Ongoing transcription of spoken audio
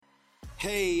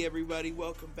Hey everybody,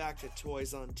 welcome back to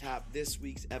Toys on Tap. This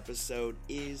week's episode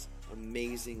is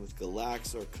amazing with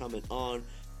Galaxxor coming on.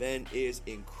 Ben is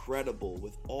incredible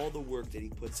with all the work that he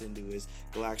puts into his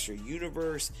Galaxxor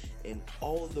universe and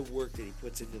all of the work that he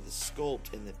puts into the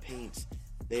sculpt and the paints.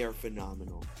 They are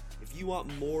phenomenal. If you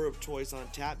want more of Toys on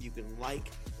Tap, you can like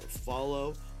or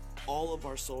follow all of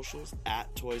our socials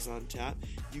at Toys on Tap.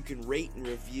 You can rate and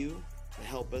review to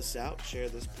help us out, share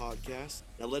this podcast.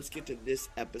 Now let's get to this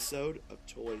episode of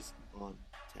Toys on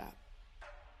Tap.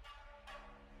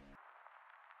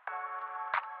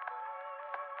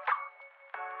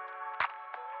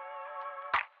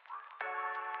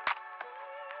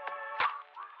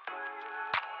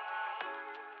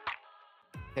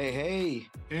 Hey.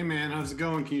 Hey man, how's it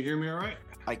going? Can you hear me all right?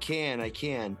 I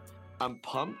can. I'm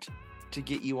pumped to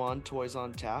get you on Toys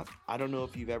on Tap. I don't know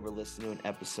if you've ever listened to an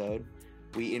episode.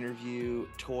 We interview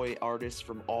toy artists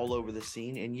from all over the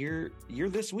scene, and you're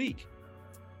this week.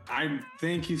 I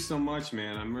thank you so much,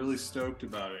 man. I'm really stoked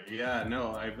about it. Yeah,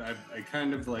 no, I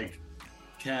kind of like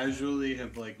casually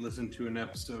have like listened to an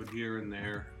episode here and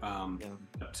there.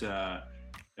 But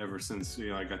ever since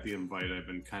I got the invite, I've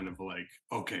been kind of like,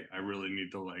 okay, I really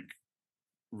need to like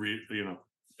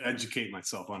educate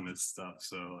myself on this stuff.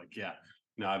 So like, yeah,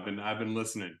 no, I've been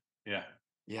listening. Yeah.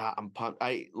 Yeah, I'm pumped.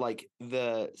 I like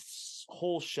the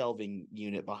whole shelving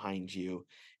unit behind you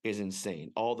is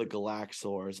insane. All the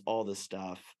Galaxxors, all the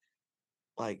stuff,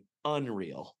 like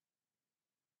unreal.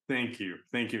 Thank you.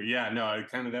 Yeah, no, I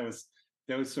kind of that was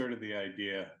sort of the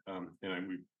idea.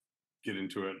 We get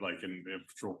into it like in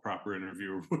a proper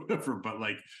interview or whatever. But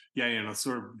like, yeah,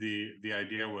 sort of the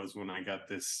idea was when I got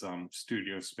this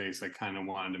studio space, I kind of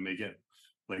wanted to make it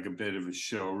like a bit of a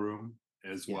showroom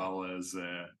as well as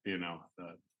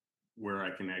where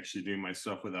I can actually do my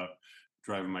stuff without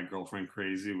driving my girlfriend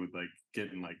crazy with like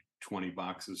getting like 20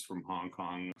 boxes from Hong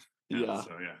Kong. Yeah.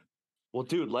 So yeah. Well,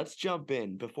 dude, let's jump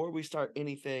in. Before we start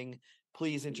anything,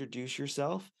 please introduce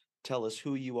yourself. Tell us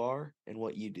who you are and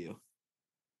what you do.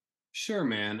 Sure,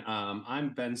 man.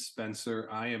 I'm Ben Spencer.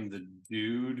 I am the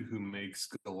dude who makes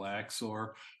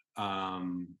Galaxxor.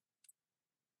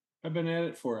 I've been at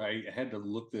it I had to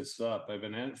look this up. I've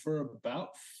been at it for about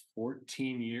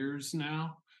 14 years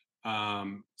now.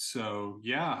 So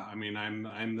yeah, I mean, I'm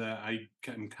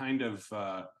kind of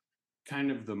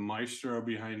the maestro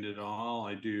behind it all.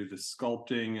 I do the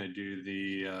sculpting. I do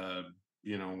the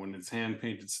when it's hand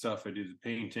painted stuff, I do the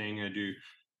painting. I do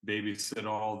babysit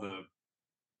all the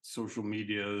social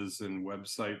medias and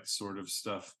website sort of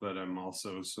stuff, but I'm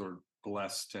also sort of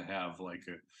blessed to have like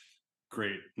a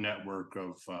great network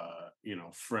of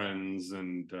friends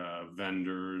and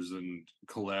vendors and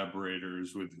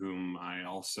collaborators with whom I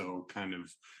also kind of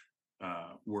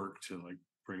work to like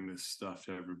bring this stuff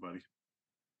to everybody.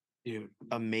 Dude,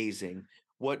 amazing.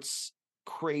 What's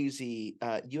crazy,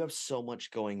 you have so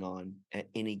much going on at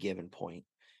any given point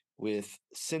with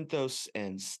Synthos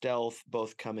and Stealth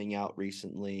both coming out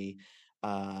recently.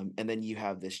 And then you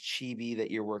have this chibi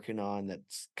that you're working on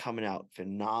that's coming out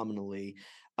phenomenally.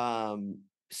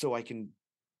 So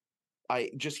I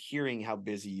just hearing how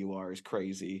busy you are is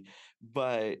crazy,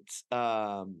 but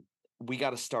we got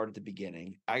to start at the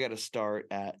beginning. I got to start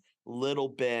at little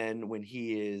Ben when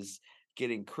he is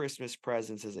getting Christmas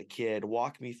presents as a kid.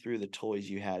 Walk me through the toys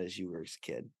you had as you were a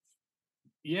kid.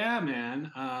 Yeah,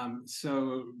 man.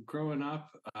 So growing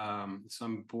up, I'm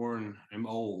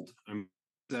old. I'm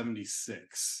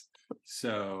 76.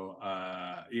 So,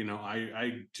 I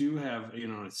do have,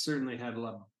 I certainly had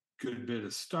a good bit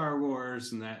of Star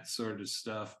Wars and that sort of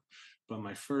stuff. But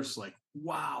my first like,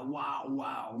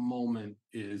 wow moment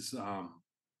is, I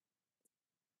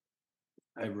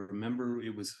remember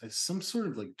it was some sort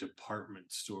of like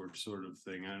department store sort of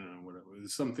thing. I don't know what it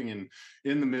was, something in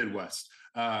the Midwest.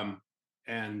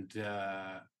 And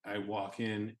I walk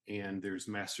in and there's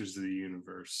Masters of the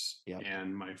Universe. Yep.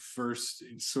 And my first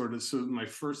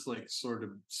like sort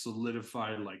of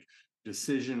solidified like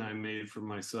decision I made for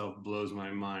myself, blows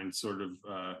my mind, sort of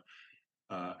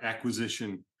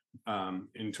acquisition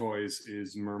in toys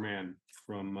is Merman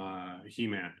from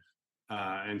He-Man.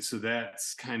 And so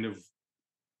that's kind of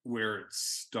where it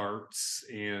starts.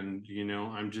 And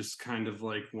I'm just kind of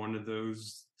like one of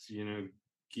those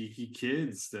geeky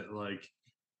kids that like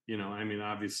I mean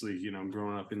obviously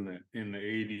growing up in the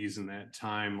 80s and that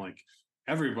time, like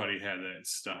everybody had that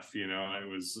stuff. It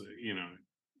was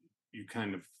you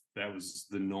kind of, that was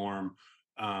the norm.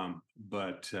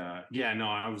 But yeah, no,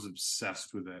 I was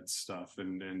obsessed with that stuff,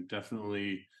 and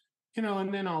definitely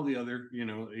and then all the other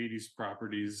 80s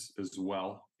properties as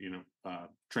well,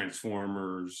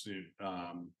 Transformers,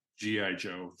 GI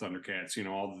Joe, Thundercats,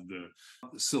 all the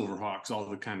Silverhawks, all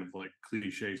the kind of like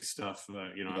cliche stuff.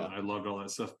 Yeah. I loved all that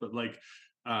stuff. But like,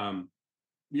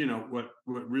 what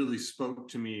really spoke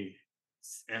to me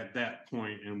at that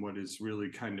point, and what is really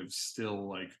kind of still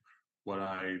like what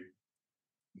I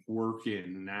work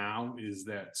in now, is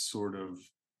that sort of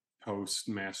post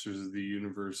Masters of the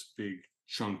Universe, big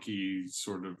chunky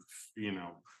sort of,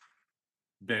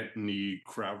 bent knee,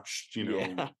 crouched,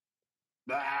 Yeah.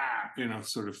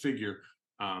 sort of figure.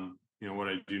 What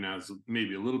I do now is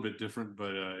maybe a little bit different,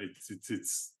 but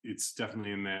it's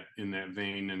definitely in that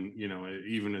vein. And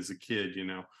even as a kid,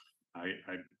 I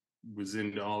was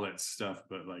into all that stuff,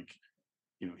 but like,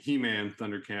 He-Man,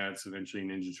 Thundercats, eventually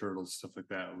Ninja Turtles, stuff like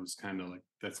that was kind of like,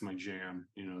 that's my jam.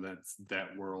 That's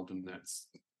that world, and that's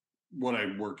what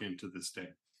I work into this day.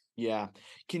 Yeah.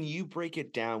 Can you break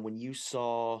it down when you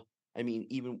saw, I mean,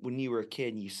 even when you were a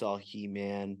kid and you saw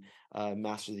He-Man,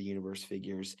 Master of the Universe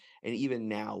figures, and even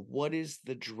now, what is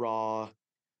the draw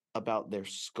about their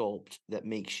sculpt that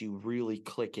makes you really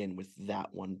click in with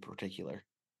that one particular?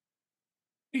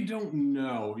 I don't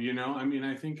know, I mean,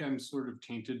 I think I'm sort of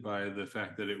tainted by the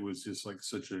fact that it was just like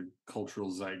such a cultural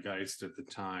zeitgeist at the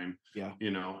time, Yeah.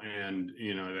 and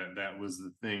that was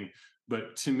the thing.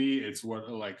 But to me, it's what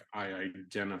like I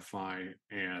identify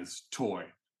as toy,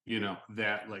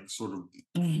 that like sort of,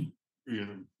 a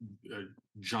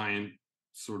giant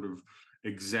sort of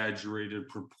exaggerated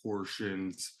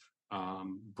proportions,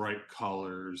 bright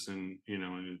colors, and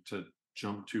to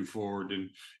jump too forward and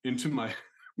into my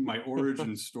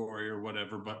origin story or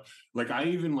whatever. But like, I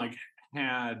even like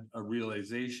had a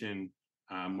realization,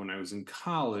 when I was in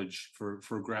college for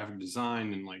graphic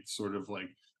design, and like sort of like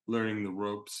learning the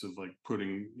ropes of like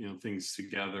putting things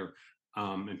together,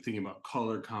 and thinking about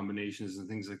color combinations and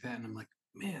things like that. And I'm like,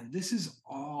 man, this is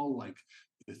all like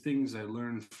the things I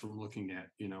learned from looking at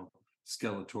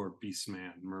Skeletor,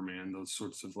 Beastman, Merman, those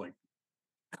sorts of like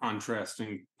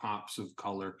contrasting pops of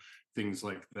color, things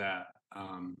like that.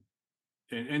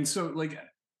 And so like,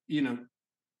 you know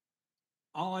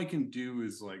all I can do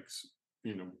is like,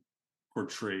 you know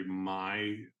portray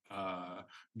my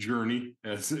journey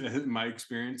as my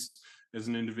experience as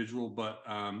an individual. But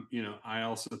I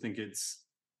also think it's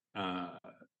uh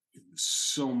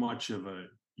so much of a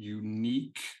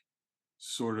unique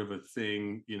sort of a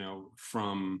thing,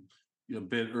 from a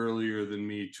bit earlier than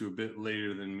me to a bit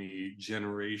later than me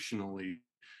generationally,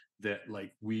 that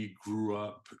like we grew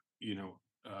up, you know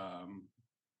um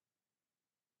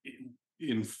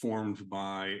informed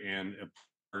by and a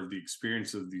part of the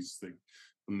experience of these like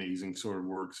amazing sort of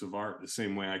works of art, the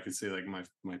same way I could say like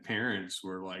my parents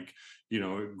were like,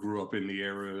 grew up in the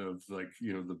era of like,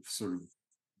 the sort of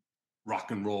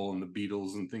rock and roll and the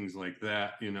Beatles and things like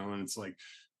that, and it's like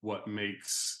what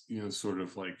makes, sort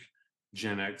of like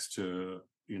Gen X to,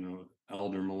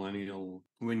 elder millennial,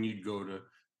 when you go to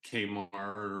Kmart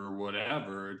or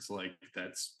whatever, it's like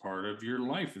that's part of your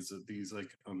life, is that these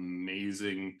like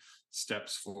amazing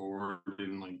steps forward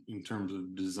in like in terms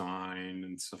of design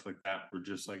and stuff like that were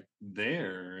just like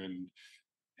there.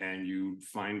 And you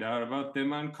find out about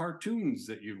them on cartoons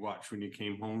that you'd watch when you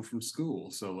came home from school.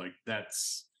 So like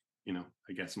that's,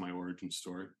 I guess my origin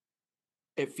story.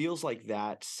 It feels like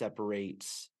that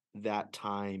separates that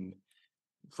time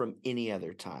from any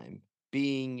other time.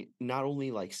 Being not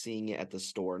only like seeing it at the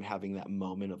store and having that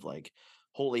moment of like,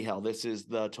 holy hell, this is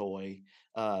the toy.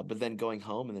 But then going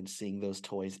home and then seeing those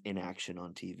toys in action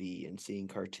on TV and seeing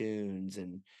cartoons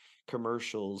and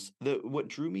commercials. What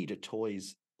drew me to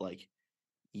toys like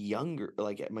younger,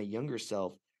 like at my younger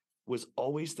self, was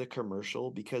always the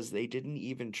commercial, because they didn't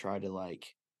even try to like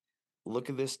look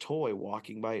at this toy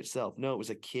walking by itself. No, it was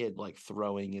a kid like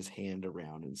throwing his hand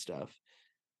around and stuff.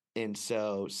 And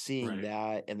so seeing Right.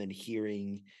 that and then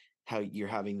hearing how you're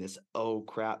having this oh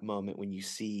crap moment when you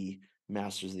see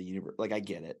Masters of the Universe, like I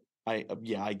get it.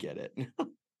 Yeah, I get it.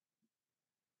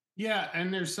 Yeah,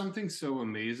 and there's something so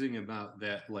amazing about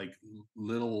that like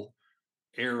little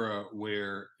era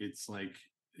where it's like,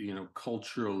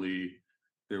 culturally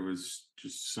there was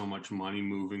just so much money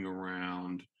moving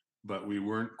around, but we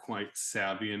weren't quite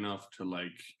savvy enough to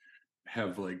like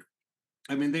have like,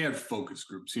 I mean, they had focus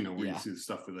groups, where you Yeah. see the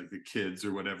stuff with like the kids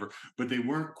or whatever, but they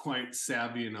weren't quite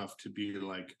savvy enough to be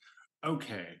like,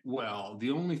 okay, well, the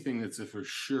only thing that's a for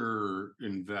sure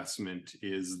investment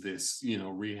is this,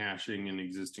 rehashing an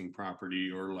existing property,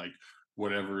 or like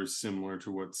whatever is similar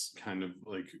to what's kind of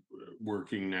like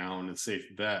working now and a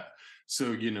safe bet.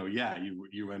 So, yeah,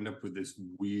 you end up with this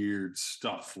weird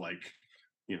stuff like,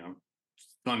 you know,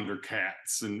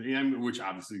 Thundercats and which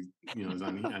obviously is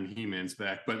on He-Man's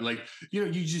back, but like you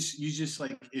just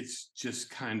like it's just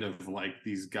kind of like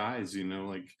these guys,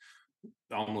 like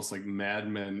almost like Mad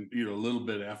Men, a little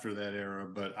bit after that era,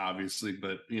 but obviously,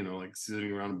 but like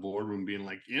sitting around a boardroom being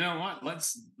like, you know what,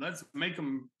 let's make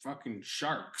them fucking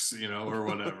sharks, or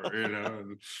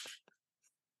whatever,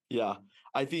 Yeah.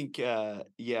 I think yeah,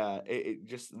 it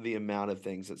just the amount of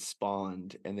things that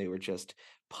spawned and they were just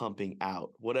pumping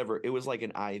out whatever. It was like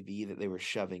an IV that they were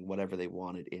shoving whatever they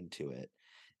wanted into it.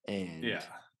 And Yeah.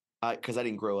 because I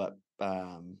didn't grow up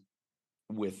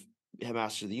with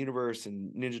Master of the Universe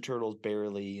and Ninja Turtles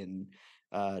barely and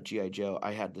GI Joe.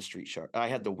 I had the Street Shark. I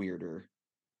had the weirder,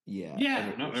 yeah, and Yeah,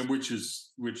 it no, was and which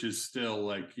is still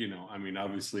like, I mean,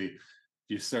 obviously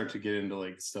you start to get into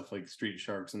like stuff like Street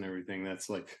Sharks and everything. That's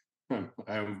like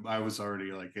I was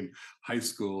already like in high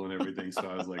school and everything, so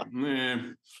I was like,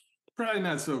 man, probably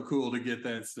not so cool to get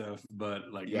that stuff.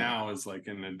 But like yeah, now as like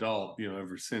an adult,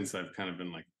 ever since I've kind of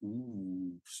been like,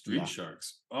 ooh, Street yeah.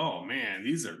 Sharks. Oh man,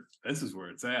 this is where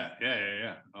it's at. Yeah, yeah,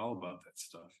 yeah. All about that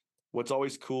stuff. What's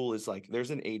always cool is like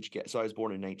there's an age gap. So I was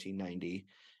born in 1990,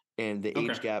 and the Okay.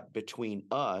 age gap between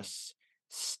us,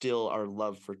 still our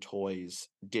love for toys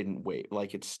didn't wait.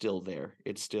 Like it's still there.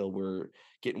 It's still we're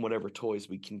getting whatever toys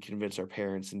we can convince our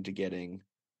parents into getting,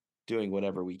 doing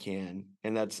whatever we can.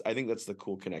 And that's I think that's the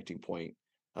cool connecting point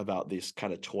about these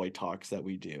kind of toy talks that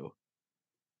we do.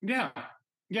 Yeah.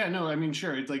 Yeah, no, I mean,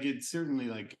 sure. It's like it certainly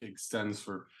like extends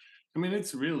for I mean,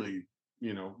 it's really,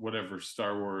 whatever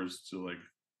Star Wars to like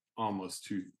almost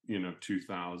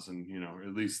 2000,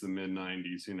 at least the mid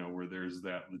 90s, where there's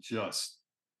that just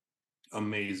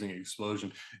amazing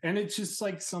explosion. And it's just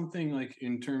like something like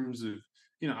in terms of,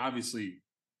 obviously,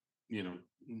 you know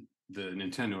the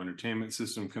Nintendo Entertainment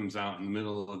System comes out in the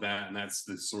middle of that, and that's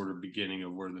the sort of beginning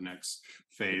of where the next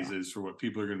phase Yeah. is for what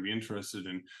people are going to be interested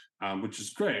in, which is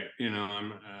great.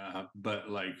 But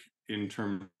like in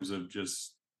terms of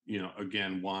just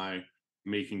again why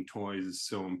making toys is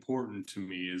so important to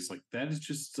me is like that is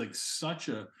just like such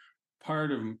a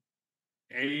part of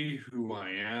a who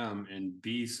I am, and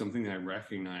B something that I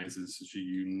recognize as such a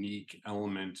unique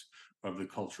element of the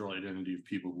cultural identity of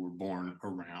people who were born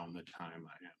around the time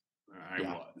I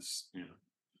Yeah. was.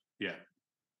 Yeah.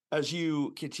 As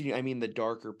you continue, I mean, the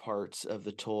darker parts of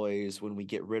the toys, when we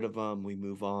get rid of them, we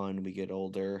move on, we get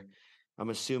older. I'm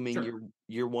assuming Sure.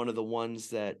 you're one of the ones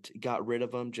that got rid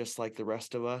of them just like the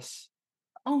rest of us.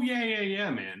 Oh yeah, yeah, yeah,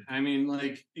 man. I mean,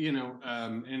 like, and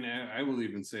I will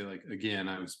even say, like, again,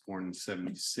 I was born in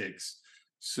 '76.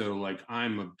 So like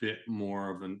I'm a bit more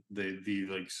of the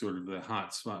like sort of the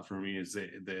hot spot for me is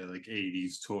the like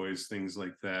 '80s toys, things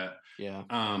like that. Yeah.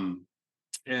 Um,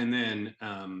 and then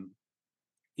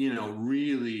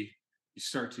really you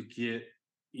start to get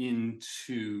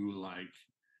into like,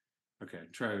 okay,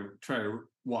 try to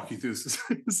walk you through this.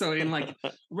 So in like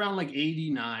around like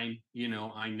 '89,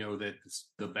 I know that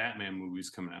the Batman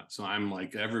movie's coming out, so I'm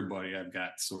like everybody, I've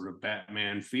got sort of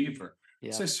Batman fever.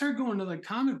 Yeah. So I started going to like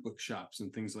comic book shops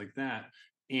and things like that,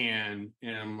 and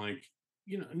I'm like,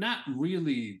 not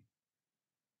really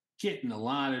getting a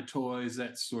lot of toys,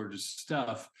 that sort of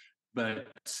stuff. But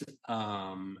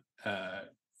um, uh,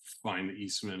 find the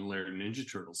Eastman and Laird Ninja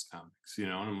Turtles comics,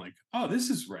 and I'm like, oh,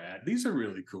 this is rad. These are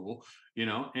really cool,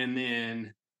 And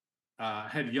then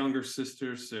had a younger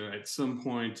sister, so at some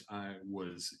point I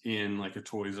was in like a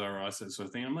Toys R Us, that sort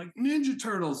of thing. I'm like, Ninja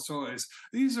Turtles toys,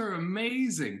 these are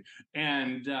amazing,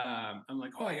 and I'm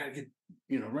like, oh, I gotta get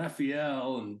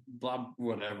Raphael and blah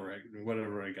whatever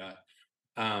I got.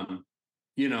 Um,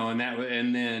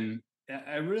 and then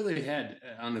I really had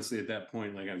honestly at that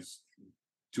point, like I was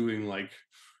doing like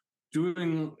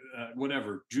doing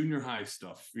whatever junior high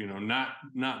stuff,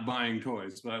 not buying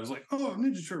toys, but I was like, oh,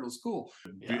 Ninja Turtles, cool,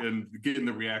 Yeah. and getting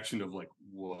the reaction of like,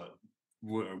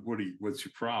 what's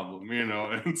your problem,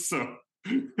 and so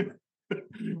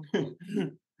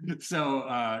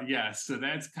yeah, so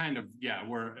that's kind of, yeah,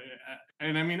 where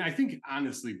and I mean, I think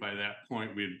honestly by that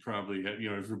point we'd probably had,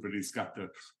 everybody's got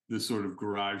the sort of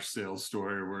garage sale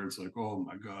story where it's like, oh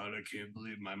my god, I can't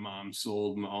believe my mom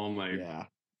sold all my Yeah.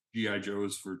 GI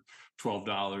Joes for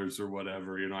 $12 or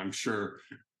whatever. I'm sure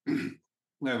I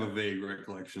have a vague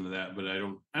recollection of that, but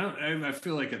I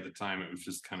feel like at the time it was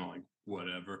just kind of like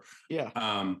whatever. Yeah.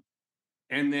 um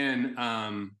and then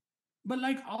but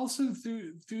like also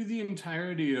through the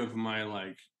entirety of my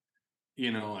like,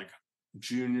 like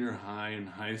junior high and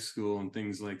high school and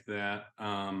things like that,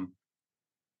 I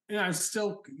was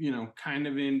still, kind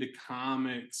of into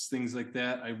comics, things like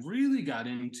that. I really got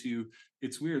into,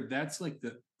 it's weird, that's like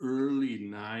the early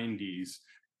 '90s.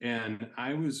 And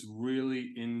I was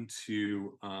really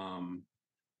into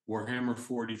Warhammer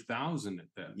 40,000 at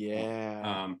that point.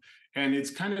 Yeah. And it's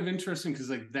kind of interesting because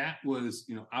like that was,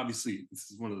 obviously this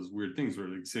is one of those weird things where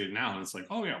they say it now and it's like,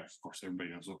 oh yeah, of course everybody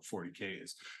knows what 40K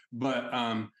is. But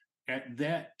at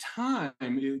that time,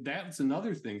 that's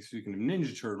another thing, speaking of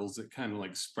Ninja Turtles, that kind of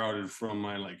like sprouted from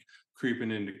my like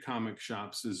creeping into comic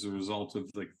shops as a result of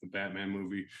like the Batman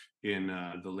movie in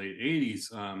the late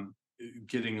 80s,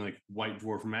 getting like White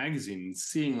Dwarf magazine and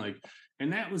seeing like,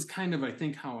 and that was kind of, I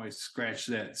think, how I scratched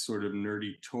that sort of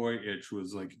nerdy toy itch,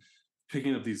 was like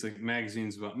picking up these like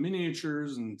magazines about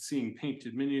miniatures and seeing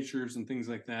painted miniatures and things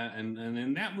like that. And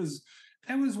that was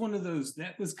one of those,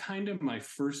 that was kind of my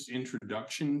first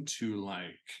introduction to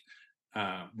like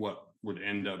what would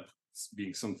end up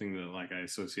being something that like I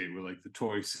associate with like the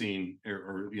toy scene,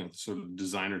 or sort of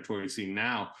designer toy scene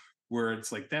now, where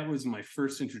it's like that was my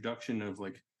first introduction of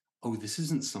like, oh, this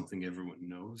isn't something everyone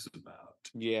knows about.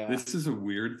 Yeah. This is a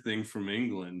weird thing from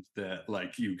England that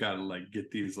like you got to like get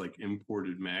these like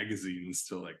imported magazines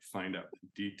to like find out the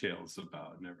details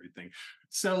about and everything.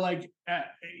 So like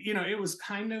it was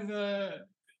kind of a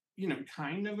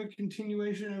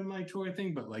continuation of my toy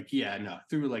thing, but like yeah, no,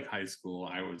 through like high school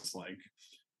I was like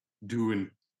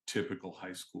doing typical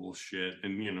high school shit,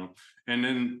 and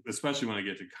then especially when I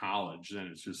get to college, then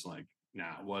it's just like,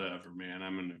 nah, whatever, man,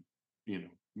 I'm gonna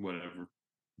whatever,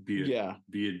 be a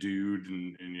dude,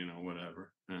 and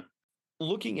whatever. Yeah.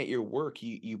 Looking at your work,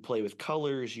 you play with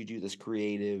colors, you do this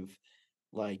creative,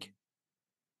 like,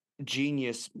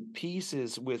 genius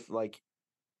pieces with like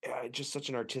just such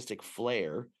an artistic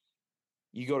flair.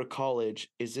 You go to college.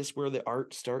 Is this where the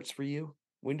art starts for you?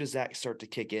 When does that start to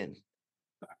kick in?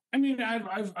 I mean,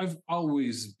 I've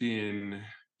always been,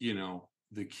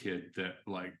 the kid that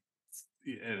like,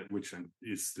 which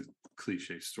is the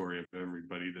cliche story of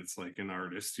everybody that's like an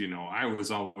artist. I was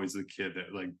always the kid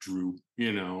that like drew,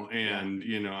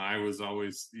 and I was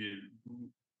always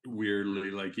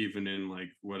weirdly, like, even in like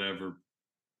whatever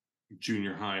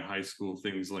junior high school,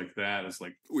 things like that. It's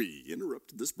like, we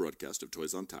interrupted this broadcast of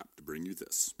Toys on Tap to bring you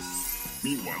this.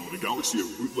 Meanwhile, in a galaxy of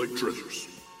bootleg treasures.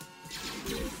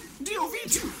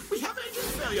 DOV2, we have engine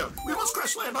failure. We must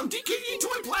crash land on DKE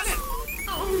Toy Planet.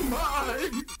 Oh my,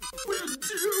 we're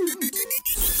doomed.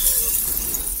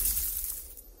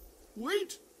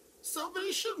 Wait,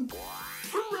 salvation.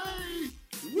 Hooray,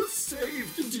 we're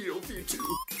saved, DOV2.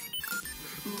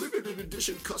 Limited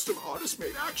edition custom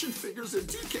artist-made action figures and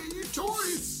DKE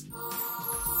toys.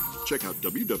 Check out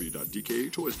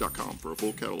www.dketoys.com for a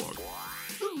full catalog.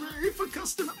 Hooray for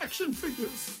custom action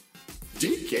figures.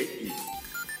 DKE.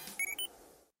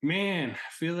 Man,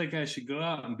 I feel like I should go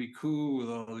out and be cool with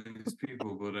all these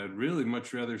people, but I'd really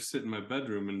much rather sit in my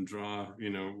bedroom and draw,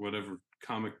 whatever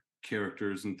comic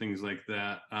characters and things like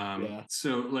that.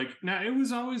 So like, now it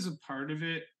was always a part of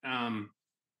it. I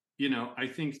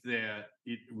think that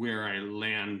where I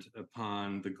land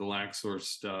upon the Galaxxor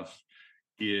stuff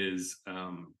is,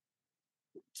 kind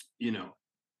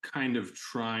of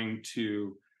trying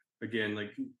to, again,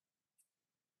 like,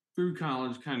 through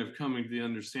college, kind of coming to the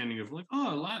understanding of like,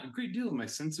 a great deal of my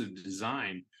sense of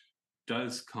design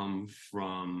does come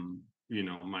from,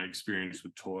 my experience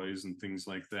with toys and things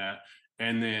like that.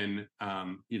 And then,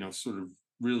 sort of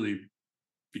really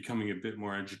becoming a bit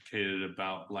more educated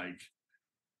about like,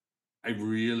 I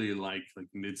really like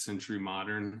mid-century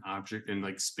modern object and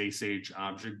like space age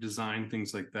object design,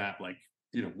 things like that, like,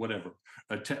 whatever,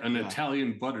 an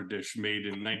Italian butter dish made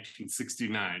in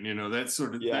 1969, that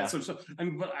sort of stuff. I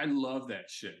mean, but I love that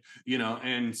shit,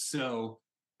 and so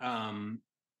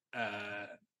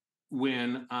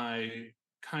when I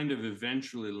kind of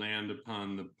eventually land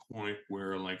upon the point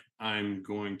where like I'm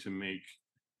going to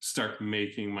start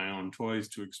making my own toys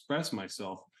to express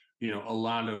myself, a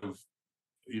lot of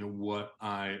what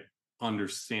I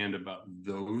understand about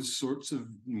those sorts of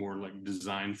more like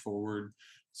design forward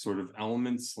sort of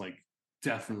elements like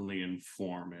definitely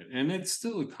inform it, and it's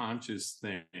still a conscious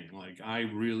thing. Like I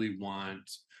really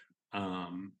want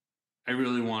to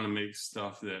make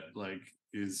stuff that like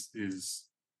is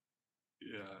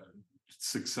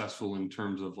successful in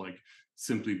terms of like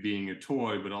simply being a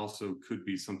toy, but also could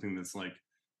be something that's like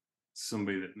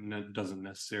somebody that doesn't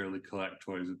necessarily collect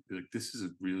toys would be like, this is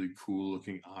a really cool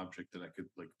looking object that I could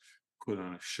like put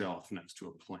on a shelf next to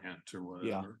a plant or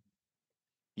whatever.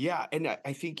 Yeah, and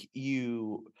I think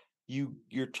your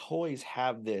toys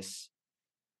have this,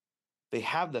 they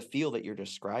have the feel that you're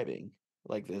describing,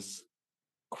 like this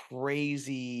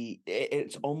crazy,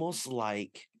 it's almost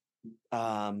like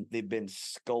they've been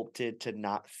sculpted to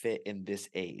not fit in this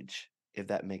age, if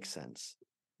that makes sense.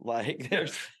 Like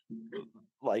there's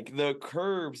like the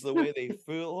curves, the way they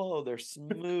feel, they're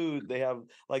smooth. They have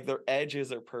like their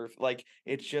edges are perfect. Like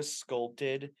it's just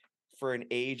sculpted for an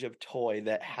age of toy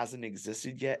that hasn't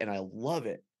existed yet, and I love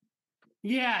it.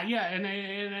 Yeah, yeah,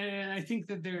 and I think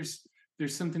that there's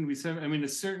something to be said. I mean, a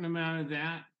certain amount of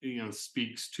that,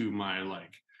 speaks to my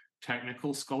like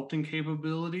technical sculpting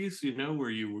capabilities. Where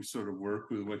you sort of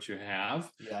work with what you have.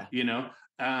 Yeah.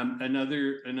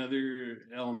 Another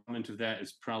element of that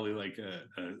is probably like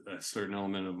a certain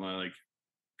element of my like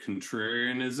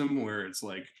contrarianism, where it's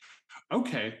like,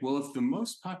 okay, well, if the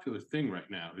most popular thing right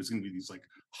now is going to be these like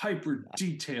hyper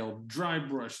detailed, dry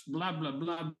brush, blah blah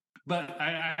blah, but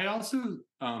I also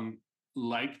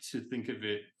like to think of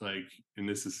it like, and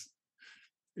this is,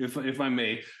 if I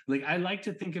may, like I like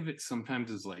to think of it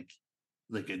sometimes as like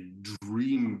a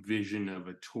dream vision of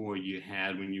a toy you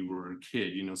had when you were a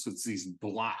kid, so it's these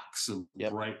blocks of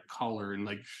Yep. bright color and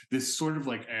like this sort of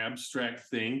like abstract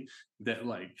thing that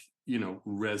like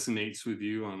resonates with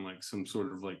you on like some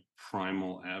sort of like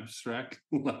primal abstract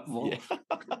level.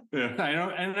 Yeah. I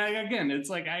don't, and again, it's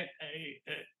like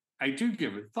I do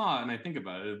give it thought and I think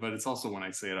about it, but it's also when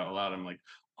I say it out loud, I'm like,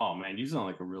 oh man, you sound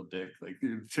like a real dick. Like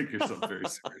you take yourself very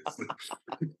seriously.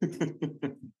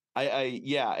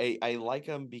 I like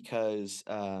them because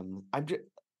I'm just,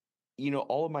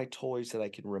 all of my toys that I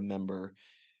can remember,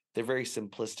 they're very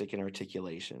simplistic in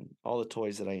articulation. All the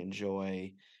toys that I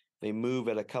enjoy, they move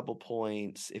at a couple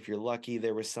points. If you're lucky,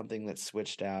 there was something that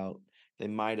switched out. They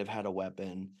might have had a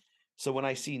weapon. So when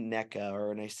I see NECA or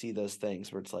when I see those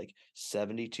things where it's like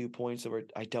 72 points over,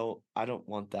 I don't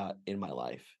want that in my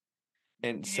life.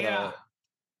 And Yeah.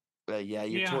 so your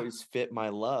Yeah. toys fit my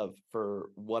love for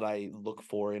what I look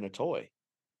for in a toy.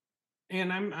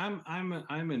 And I'm a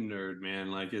nerd,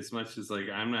 man. Like as much as like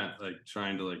I'm not like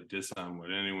trying to like diss on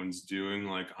what anyone's doing.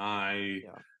 Like I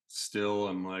still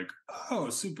am like, oh,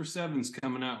 Super 7's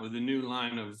coming out with a new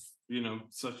line of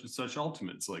such and such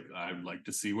ultimates. Like I'd like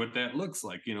to see what that looks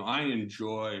like. I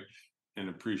enjoy and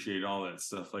appreciate all that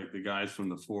stuff. Like the guys from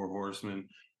the Four Horsemen,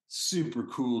 super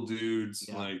cool dudes.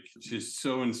 Yeah. Like just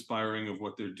so inspiring of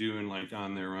what they're doing, like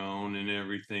on their own and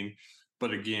everything.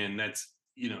 But again, that's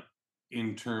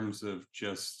in terms of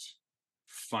just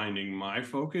finding my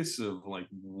focus of like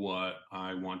what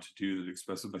I want to do that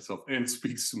expresses myself and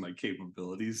speaks to my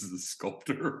capabilities as a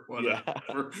sculptor or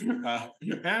whatever.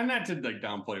 And not to like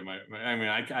downplay my I mean,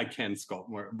 I can sculpt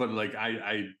more, but like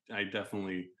I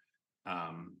definitely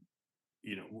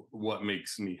what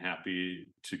makes me happy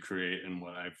to create and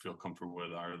what I feel comfortable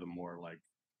with are the more like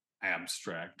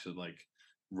abstract to like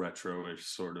retro-ish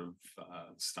sort of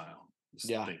style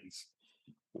things.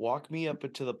 Walk me up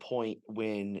to the point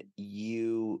when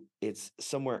it's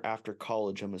somewhere after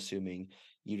college, I'm assuming,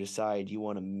 you decide you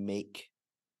want to make,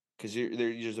 because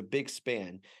there's a big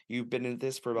span. You've been in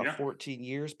this for about 14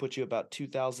 years, put you about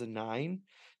 2009.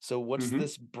 So what's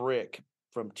this brick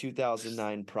from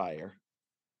 2009 prior?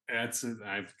 I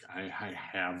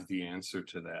have the answer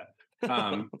to that.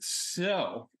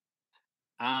 So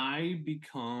I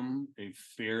become a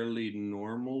fairly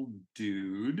normal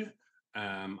dude.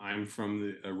 I'm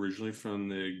originally from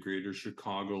the greater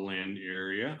Chicagoland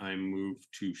area. I moved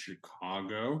to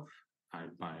Chicago. I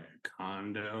buy a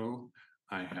condo.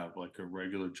 I have like a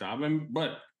regular job.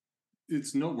 But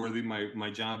it's noteworthy.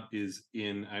 My job is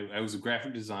I was a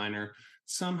graphic designer.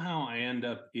 Somehow I end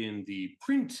up in the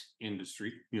print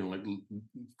industry, like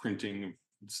printing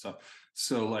stuff.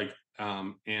 So like,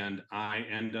 and I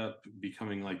end up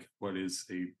becoming like what is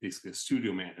basically a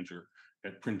studio manager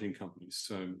at printing companies.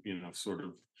 So, sort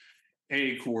of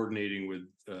A, coordinating with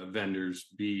vendors,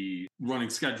 B, running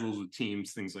schedules with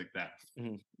teams, things like that.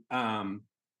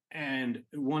 And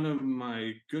one of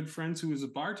my good friends who was a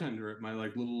bartender at my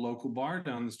like little local bar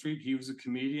down the street, he was a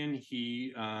comedian.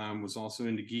 He was also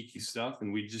into geeky stuff.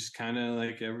 And we just kind of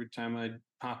like every time I'd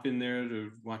pop in there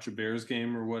to watch a Bears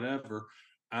game or whatever,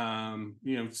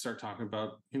 start talking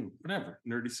about, whatever,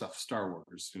 nerdy stuff, Star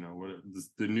Wars,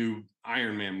 the new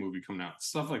Iron Man movie coming out,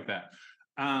 stuff like that.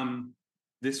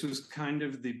 This was kind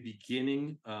of the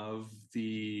beginning of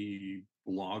the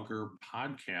blogger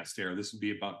podcast era. This would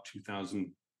be about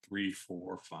 2003,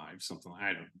 4, 5, something.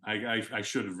 I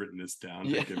should have written this down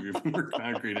to give you more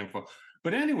concrete info.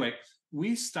 But anyway,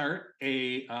 we start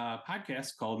a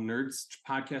podcast called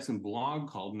podcast and blog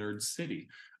called Nerd City.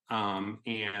 A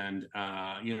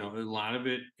lot of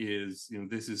it is,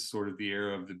 this is sort of the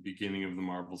era of the beginning of the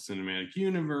Marvel Cinematic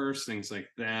Universe, things like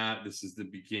that. This is the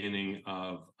beginning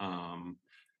of,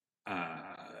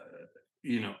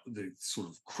 the sort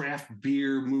of craft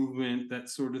beer movement, that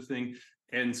sort of thing.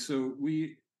 And so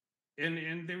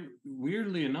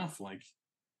weirdly enough, like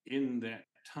in that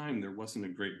time there wasn't a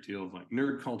great deal of like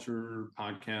nerd culture,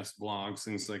 podcasts, blogs,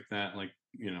 things like that, like,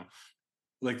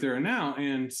 like there are now.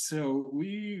 And so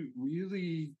we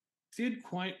really did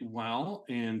quite well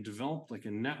and developed like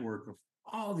a network of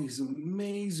all these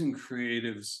amazing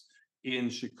creatives in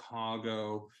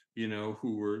Chicago,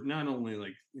 who were not only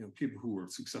like, people who were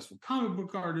successful comic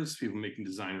book artists, people making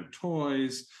designer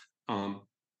toys,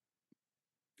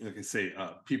 like I say,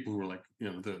 people who were like,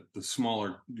 the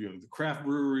smaller, the craft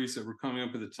breweries that were coming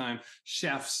up at the time,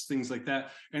 chefs, things like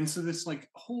that. And so this like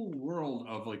whole world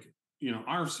of like,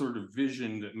 our sort of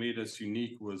vision that made us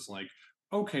unique was like,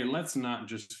 okay, let's not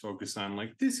just focus on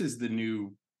like, this is the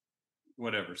new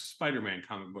whatever Spider-Man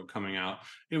comic book coming out.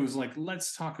 It was like,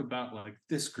 let's talk about like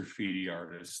this graffiti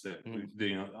artist that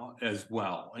as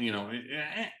well,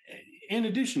 in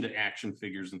addition to action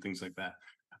figures and things like that.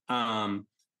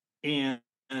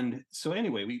 And so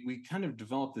anyway, we kind of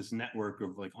developed this network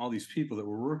of like all these people that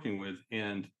we're working with.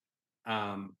 And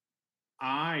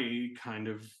I kind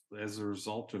of, as a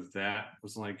result of that,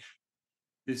 was like,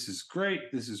 this is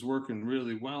great. This is working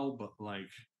really well. But like,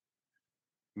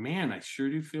 man, I sure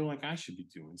do feel like I should be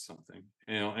doing something,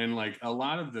 and like a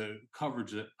lot of the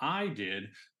coverage that I did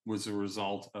was a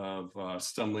result of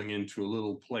stumbling into a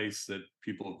little place that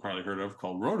people have probably heard of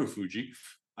called Roto Fuji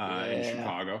in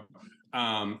Chicago.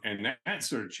 And that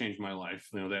sort of changed my life.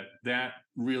 That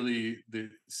really,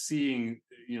 seeing,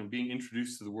 being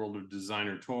introduced to the world of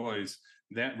designer toys,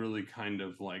 that really kind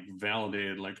of like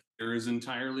validated, like there is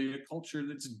entirely a culture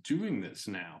that's doing this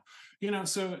now.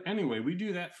 So anyway, we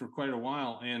do that for quite a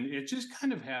while, and it just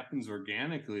kind of happens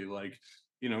organically, like,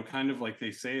 kind of like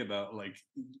they say about like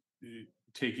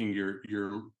taking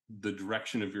the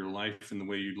direction of your life and the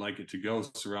way you'd like it to go.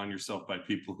 Surround yourself by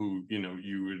people who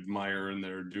you admire and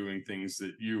that are doing things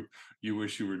that you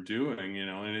wish you were doing,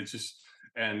 and it's just,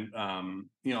 and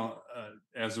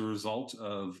as a result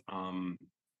of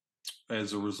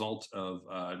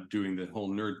doing the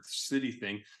whole Nerd City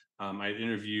thing, I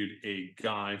interviewed a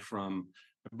guy from,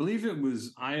 I believe it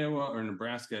was Iowa or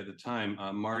Nebraska at the time,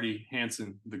 Marty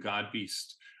Hansen, the God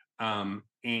Beast.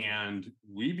 And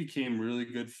we became really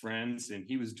good friends, and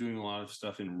he was doing a lot of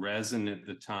stuff in resin at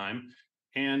the time.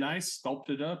 And I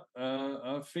sculpted up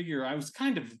a figure. I was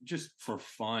kind of just for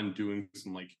fun doing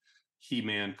some like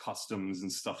He-Man customs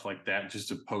and stuff like that, just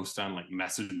to post on like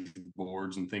message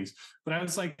boards and things. But I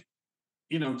was like,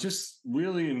 just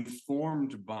really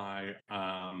informed by,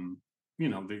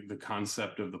 the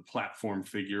concept of the platform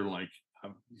figure, like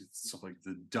stuff like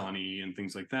the Dunny and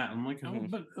things like that. I'm like, oh,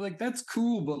 but like, that's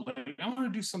cool. But like, I want to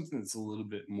do something that's a little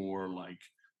bit more like,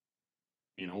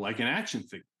 like an action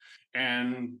figure.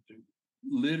 And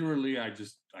literally, I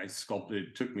sculpted.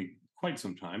 It took me quite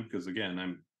some time because again,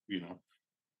 I'm,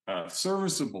 a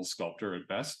serviceable sculptor at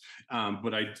best.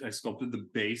 But I sculpted the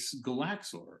base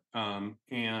Galaxxor.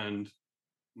 And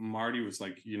Marty was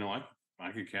like,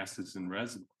 I could cast this in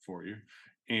resin for you,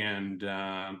 and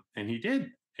he did,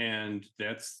 and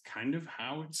that's kind of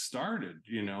how it started.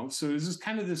 So it was just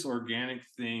kind of this organic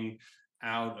thing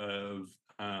out of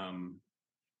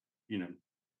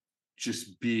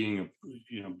just being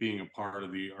a part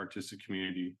of the artistic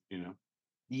community.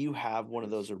 You have one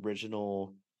of those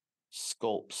original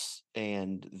sculpts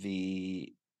and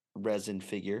the resin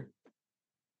figure.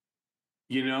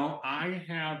 I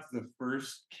have the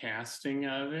first casting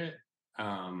of it.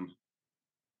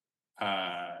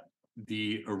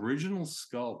 The original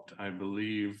sculpt, I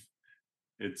believe,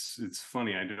 it's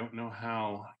funny. I don't know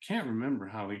how. I can't remember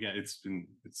how he got. It's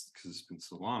because it's been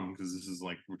so long. Because this is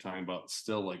like we're talking about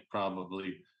still like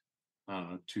probably I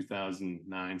don't know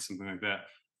 2009, something like that.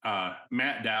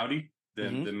 Matt Dowdy,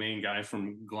 the main guy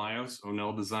from Glios,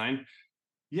 O'Neill Design.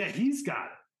 Yeah, he's got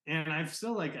it. And I'm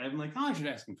like, oh, I should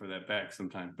ask him for that back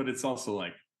sometime. But it's also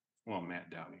like, well,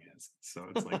 Matt Downey has it. So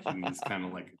it's like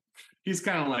he's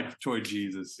kind of like toy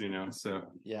Jesus, So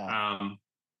yeah.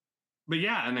 But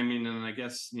yeah, and I mean, and I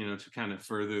guess, to kind of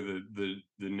further the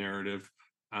narrative.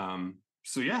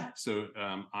 So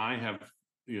I have,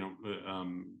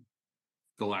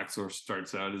 Galaxxor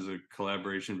starts out as a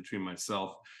collaboration between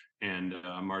myself and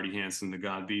Marty Hansen, the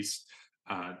God Beast,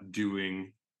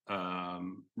 doing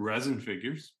resin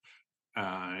figures,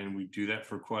 and we do that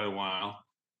for quite a while.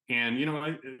 And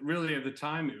really at the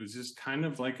time it was just kind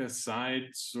of like a side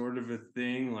sort of a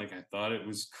thing. Like I thought it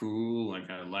was cool, like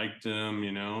I liked them,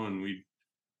 and we'd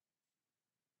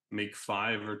make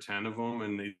 5 or 10 of them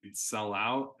and they'd sell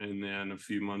out, and then a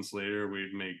few months later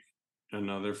we'd make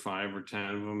another 5 or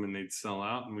 10 of them and they'd sell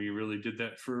out. And we really did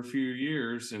that for a few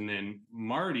years. And then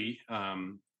Marty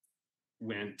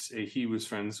he was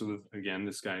friends with, again,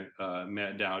 this guy,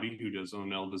 Matt Dowdy, who does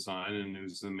Onel Design and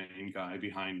who's the main guy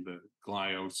behind the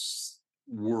Glyos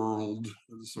world,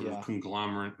 sort of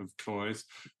conglomerate of toys.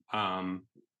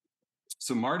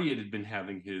 So Marty had been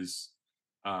having his,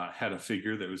 had a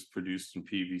figure that was produced in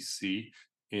PVC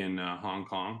in Hong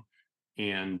Kong.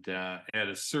 And at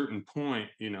a certain point,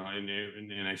 and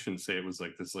I shouldn't say it was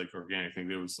like this, like organic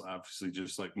thing. It was obviously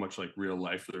just like much like real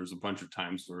life. There was a bunch of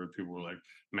times where people were like,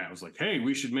 Matt was like, "Hey,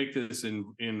 we should make this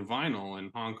in vinyl in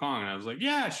Hong Kong," and I was like,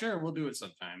 "Yeah, sure, we'll do it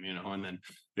sometime," And then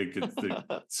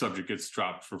the subject gets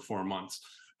dropped for 4 months.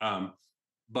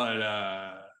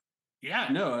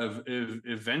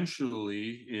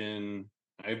 Eventually,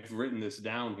 I've written this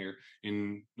down here,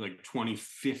 in like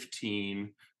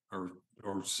 2015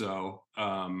 or so,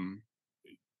 I'm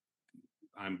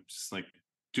just like,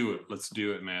 let's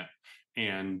do it, Matt.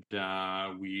 And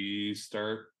we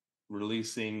start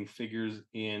releasing figures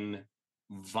in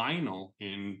vinyl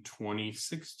in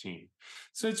 2016.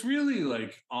 So it's really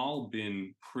like all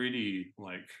been pretty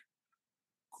like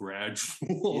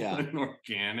gradual and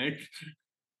organic.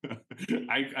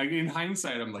 I in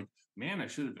hindsight, I'm like, man, I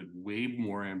should have been way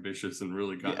more ambitious and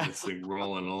really got this thing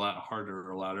rolling a lot harder,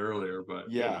 a lot earlier. But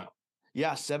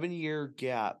 7-year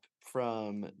gap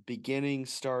from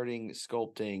starting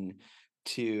sculpting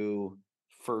to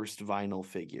first vinyl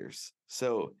figures.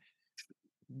 So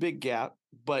big gap,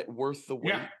 but worth the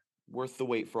wait. Worth the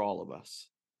wait for all of us.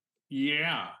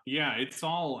 Yeah, it's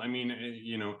all, I mean,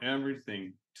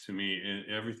 everything to me,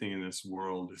 everything in this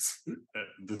world is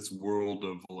this world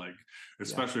of like,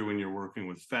 especially when you're working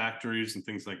with factories and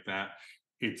things like that,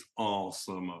 it's all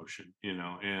slow motion,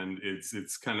 and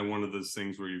it's kind of one of those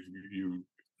things where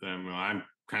I'm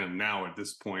kind of now at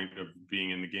this point of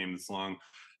being in the game this long,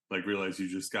 like realize you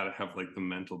just got to have like the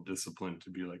mental discipline to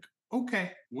be like,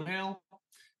 okay, well,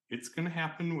 it's going to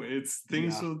happen.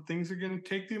 So things are going to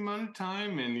take the amount of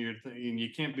time, and you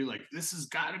can't be like, this has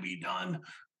got to be done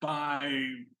by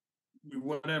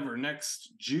whatever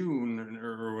next June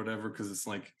or whatever, because it's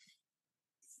like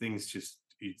things just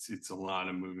it's a lot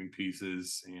of moving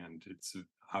pieces, and it's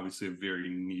obviously a very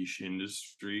niche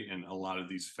industry, and a lot of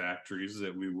these factories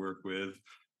that we work with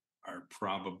are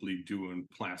probably doing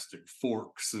plastic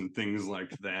forks and things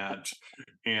like that,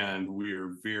 and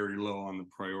we're very low on the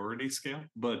priority scale.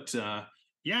 But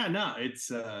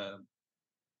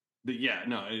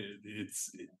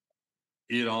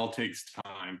it all takes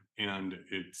time, and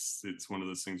it's one of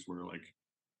those things where like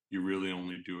you really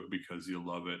only do it because you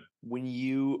love it. When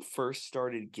you first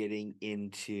started getting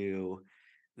into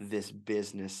this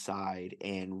business side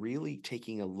and really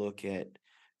taking a look at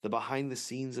the behind the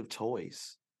scenes of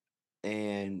toys,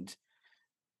 and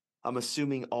I'm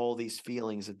assuming all these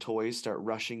feelings of toys start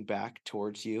rushing back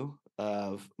towards you,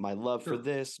 of my love for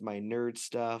this, my nerd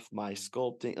stuff, my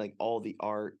sculpting, like all the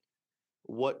art.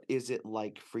 What is it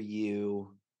like for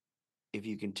you, if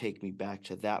you can take me back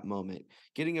to that moment,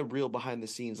 getting a real behind the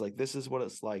scenes, like this is what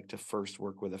it's like to first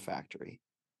work with a factory.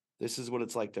 This is what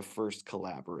it's like to first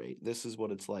collaborate. This is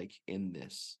what it's like in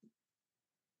this.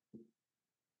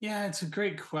 Yeah, it's a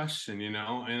great question, and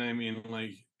I mean,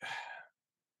 like, I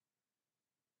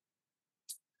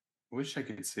wish I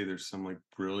could say there's some like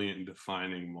brilliant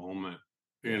defining moment,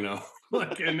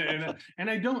 like, and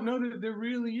I don't know that there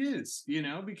really is,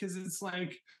 because it's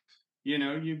like,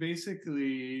 you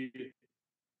basically,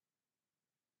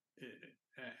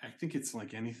 I think it's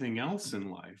like anything else in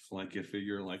life. Like if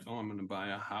you're like, oh, I'm going to buy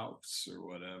a house or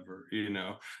whatever,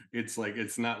 it's like,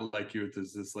 it's not like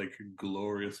there's this like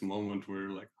glorious moment where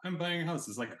you're like, I'm buying a house.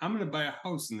 It's like, I'm going to buy a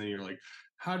house. And then you're like,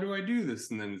 how do I do this?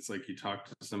 And then it's like, you talk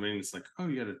to somebody and it's like, oh,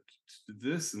 you got to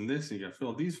this and this, and you got to fill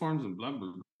out these forms and blah,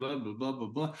 blah, blah, blah, blah, blah,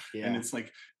 blah. Yeah. And it's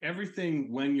like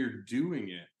everything when you're doing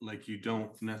it, like you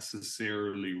don't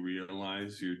necessarily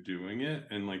realize you're doing it.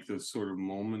 And like those sort of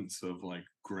moments of like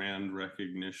grand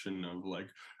recognition of like,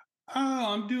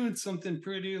 oh, I'm doing something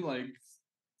pretty like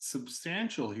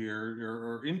substantial here,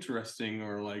 or interesting,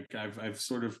 or like I've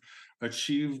sort of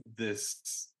achieved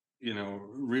this,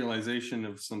 realization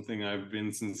of something I've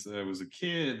been since I was a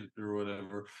kid or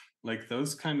whatever. Like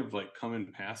those kind of like come in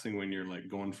passing when you're like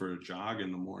going for a jog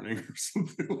in the morning or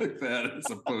something like that, as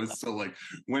opposed to like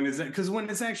when is that, because when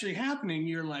it's actually happening,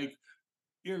 you're like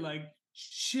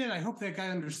shit, I hope that guy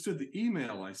understood the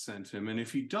email I sent him, and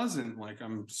if he doesn't, like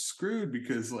I'm screwed,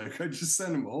 because like I just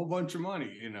sent him a whole bunch of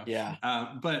money,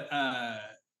 but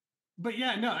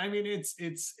yeah, no, I mean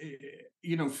it's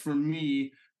for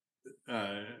me,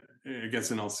 I guess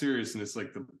in all seriousness,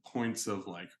 like the points of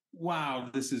like,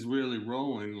 wow, this is really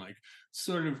rolling, like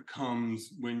sort of comes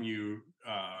when you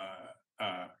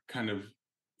kind of,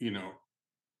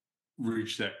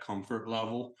 reach that comfort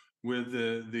level with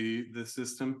the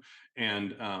system.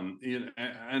 And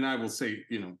and I will say,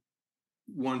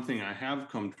 one thing I have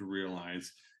come to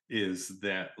realize is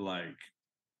that like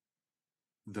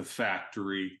the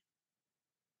factory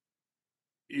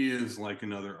is like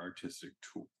another artistic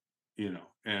tool,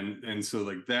 and so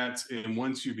like and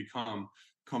once you become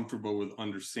comfortable with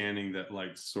understanding that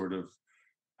like sort of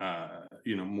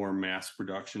more mass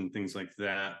production things like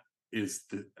that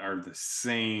are the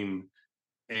same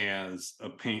as a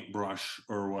paintbrush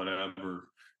or whatever,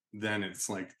 then it's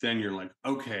like, then you're like,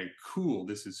 okay, cool,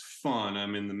 this is fun,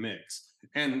 I'm in the mix.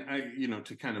 And I,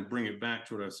 to kind of bring it back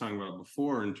to what I was talking about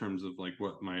before in terms of like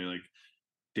what my like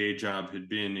day job had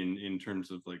been in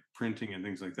terms of like printing and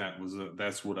things like that, was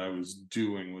that's what I was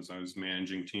doing, was I was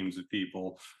managing teams of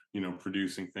people,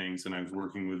 producing things, and I was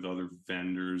working with other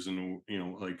vendors and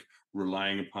like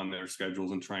relying upon their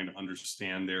schedules and trying to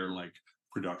understand their like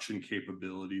production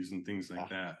capabilities and things like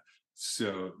that.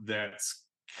 So that's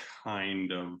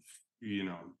kind of,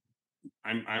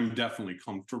 I'm definitely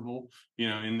comfortable,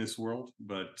 in this world,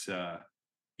 but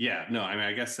yeah, no, I mean,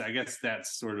 I guess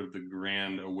that's sort of the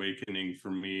grand awakening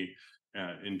for me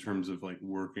in terms of like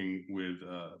working with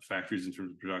factories in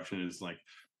terms of production, is like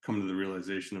come to the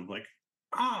realization of like,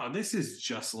 this is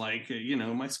just like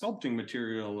my sculpting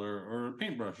material or a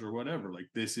paintbrush or whatever. Like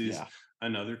this is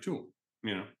another tool.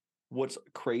 What's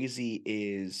crazy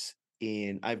is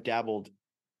I've dabbled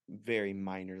very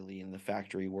minorly in the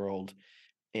factory world,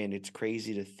 and it's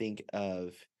crazy to think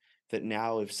of that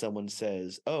now. If someone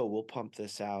says, oh, we'll pump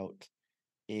this out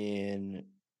in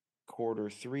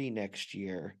Q3 next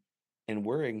year, and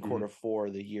we're in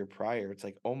Q4 the year prior, it's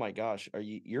like, oh my gosh,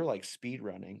 you're like speed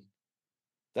running.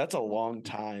 That's a long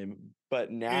time. But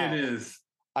now it is.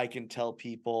 I can tell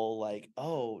people like,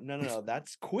 oh, no,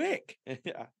 that's quick.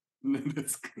 Yeah.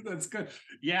 That's good.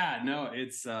 Yeah, no,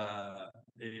 it's and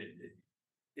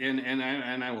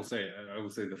I will say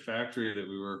the factory that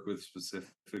we work with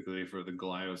specifically for the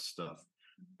Galaxxor stuff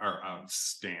are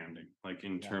outstanding, like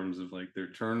in terms of like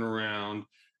their turnaround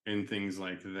and things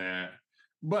like that.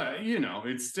 But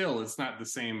it's not the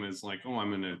same as like, oh,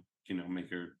 I'm gonna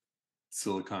make a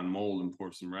silicon mold and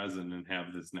pour some resin and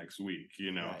have this next week.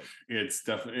 Right. It's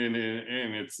definitely,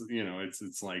 and it's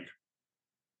it's like,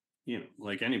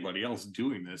 like anybody else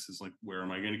doing this, is like, where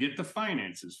am I going to get the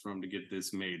finances from to get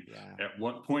this made? At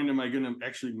what point am I going to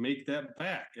actually make that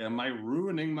back? Am I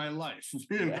ruining my life?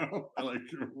 Like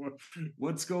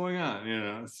what's going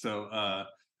on? So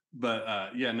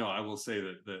but no, I will say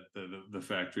that the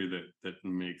factory that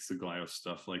makes the Galaxxor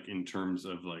stuff, like in terms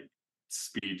of like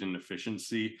speed and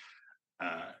efficiency,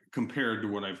 compared to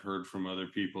what I've heard from other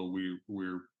people,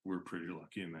 we're pretty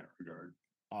lucky in that regard.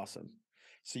 Awesome.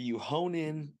 So you hone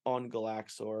in on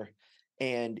Galaxxor,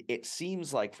 and it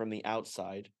seems like from the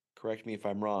outside, correct me if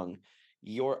I'm wrong,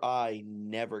 your eye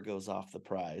never goes off the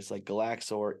prize. Like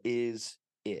Galaxxor is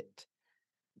it,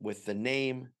 with the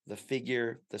name, the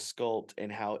figure, the sculpt,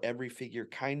 and how every figure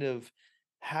kind of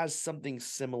has something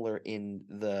similar in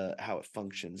how it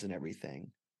functions and everything.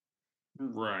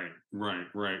 Right.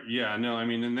 Yeah, no, I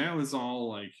mean, and that was all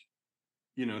like,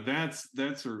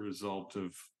 that's a result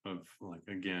of like,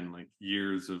 again, like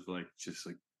years of like just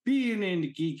like being into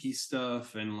geeky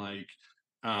stuff and like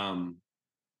and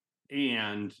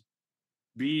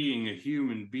being a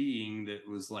human being that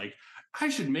was like, I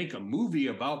should make a movie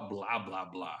about blah blah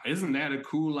blah, isn't that a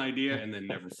cool idea? And then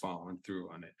never following through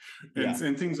on it,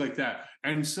 and things like that.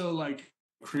 And so like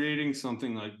creating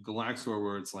something like Galaxxor,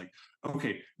 where it's like,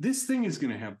 okay, this thing is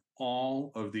going to have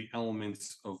all of the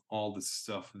elements of all the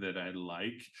stuff that I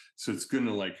like, so it's going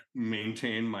to like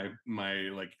maintain my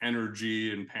like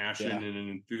energy and passion and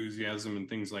enthusiasm and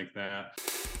things like that.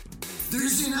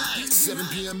 Thursday night, 7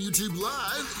 p.m. YouTube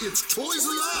Live, it's Toys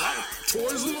Alive!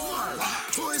 Toys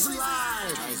Alive! Toys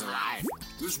Alive! Toys Alive!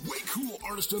 There's way cool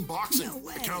artist unboxing.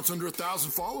 Accounts under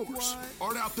 1,000 followers.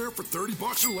 Art out there for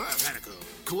 $30 or less. Radical.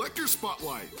 Collector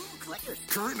Spotlight. Collectors.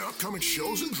 Current and upcoming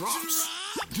shows and drops.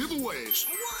 Giveaways.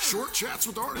 Short chats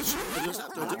with artists. And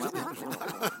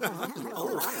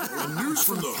news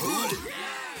from the hood.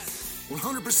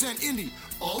 100% indie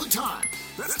all the time.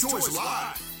 That's Toys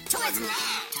Alive! Toys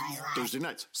Alive! Thursday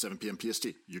nights, 7 p.m. PST,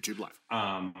 YouTube Live.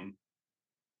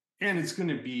 And it's going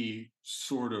to be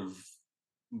sort of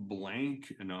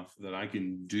blank enough that I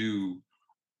can do,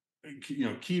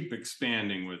 keep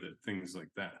expanding with it, things like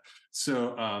that.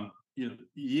 So,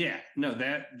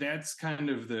 that's kind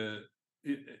of the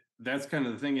that's kind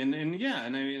of the thing. And yeah,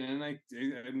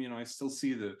 and I still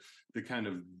see the kind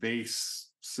of base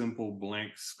simple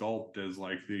blank sculpt as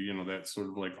like the, that sort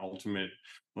of like ultimate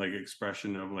like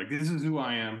expression of like, this is who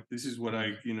I am, this is what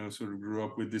I sort of grew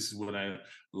up with, this is what I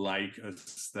like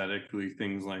aesthetically,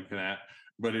 things like that.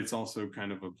 But it's also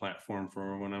kind of a platform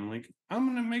for when I'm like, I'm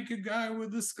gonna make a guy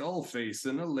with a skull face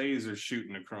and a laser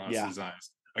shooting across his eyes.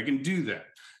 I can do that,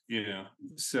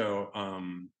 so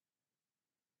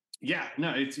yeah,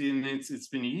 no, it's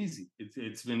been easy.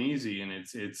 It's been easy, and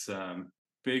it's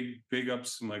big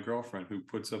ups to my girlfriend who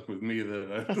puts up with me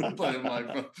that I play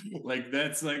my like,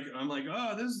 that's like, I'm like,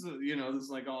 oh, this is this is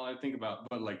like all I think about.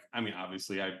 But like, I mean,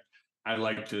 obviously I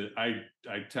like to I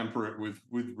temper it with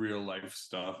real life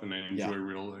stuff, and I enjoy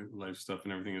real life stuff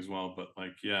and everything as well. But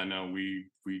like, yeah, no, we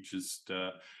just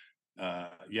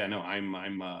yeah, no,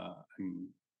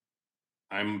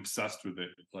 I'm obsessed with it.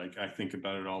 Like, I think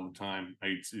about it all the time.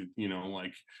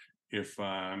 Like, if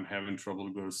I'm having trouble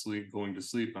going to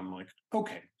sleep, I'm like,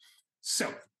 okay,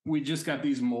 so we just got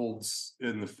these molds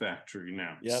in the factory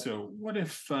now. Yep. So what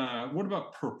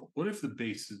about purple? What if the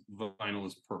base vinyl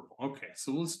is purple? Okay,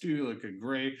 so let's do like a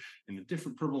gray and a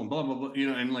different purple and blah, blah, blah,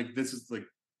 and like, this is like,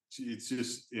 it's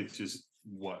just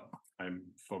what I'm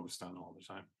focused on all the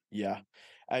time. Yeah.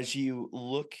 As you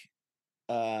look,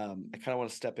 I kind of want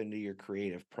to step into your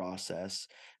creative process,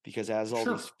 because as all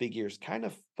these figures kind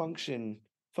of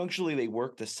functionally, they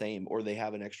work the same, or they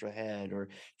have an extra head, or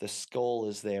the skull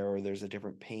is there, or there's a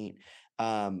different paint.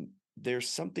 There's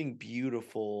something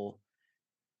beautiful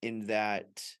in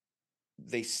that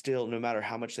they still, no matter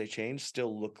how much they change,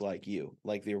 still look like you,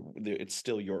 like it's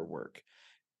still your work,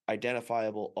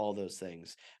 identifiable, all those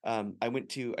things. I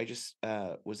just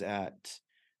was at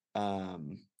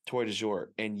Toy du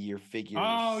Jour, and your figures.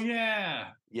 Oh yeah.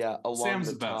 Along Sam's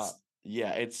the the best. top.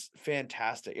 Yeah, it's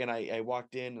fantastic. And I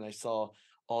walked in and I saw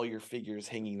all your figures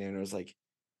hanging there, and I was like,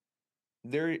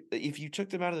 if you took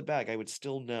them out of the bag, I would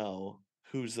still know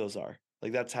whose those are.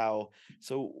 Like, that's how.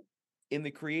 So in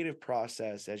the creative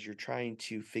process, as you're trying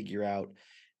to figure out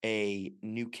a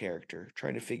new character,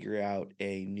 trying to figure out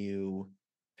a new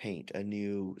paint, a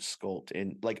new sculpt,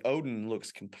 and like Odin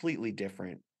looks completely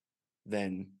different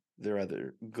than their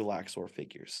other Galaxxor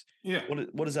figures. Yeah.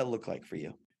 What does that look like for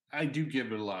you? I do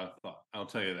give it a lot of thought. I'll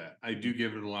tell you that. I do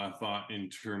give it a lot of thought in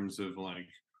terms of like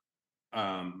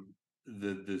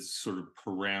the sort of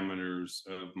parameters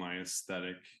of my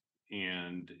aesthetic,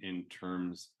 and in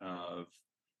terms of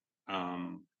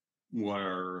what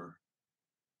are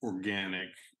organic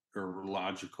or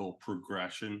logical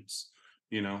progressions,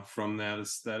 from that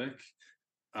aesthetic.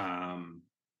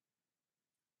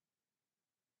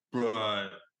 But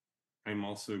I'm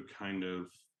also kind of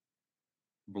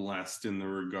blessed in the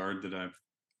regard that I've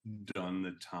done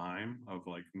the time of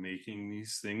like making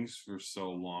these things for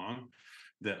so long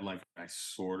that like I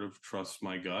sort of trust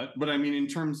my gut. But I mean, in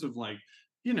terms of like,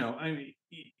 in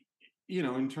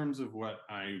terms of what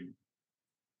I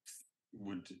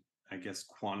would, I guess,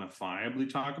 quantifiably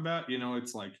talk about,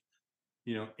 it's like,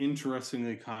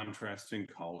 interestingly contrasting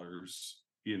colors,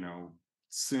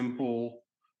 simple,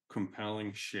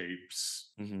 compelling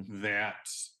shapes, that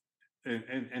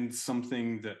and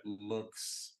something that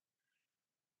looks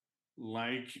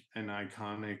like an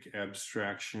iconic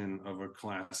abstraction of a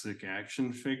classic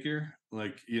action figure.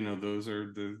 Like, those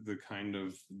are the kind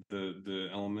of the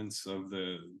elements of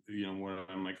the, where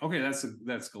I'm like, okay,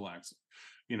 that's Galaxxor.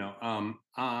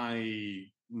 I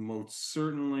most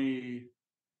certainly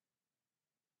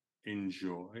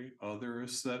enjoy other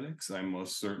aesthetics. I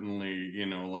most certainly,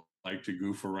 like to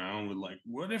goof around with like,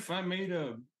 what if I made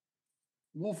a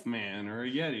Wolfman or a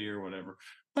Yeti or whatever?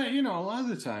 But a lot of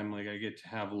the time, like, I get to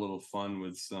have a little fun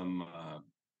with some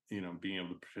being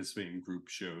able to participate in group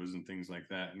shows and things like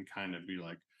that, and kind of be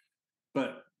like,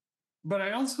 but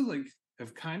I also like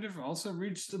have kind of also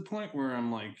reached the point where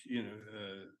I'm like,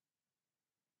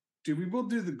 did we both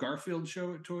do the Garfield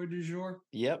show at Toy du Jour?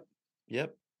 Yep. Yeah.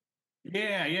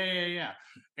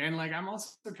 And like, I'm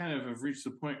also kind of have reached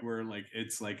the point where like,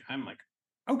 it's like, I'm like,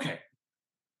 okay,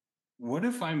 what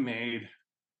if I made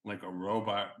like a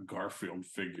robot Garfield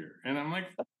figure? And I'm like,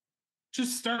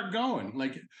 just start going.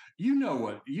 Like,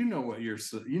 what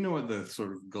the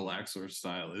sort of Galaxxor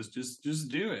style is. Just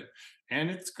do it. And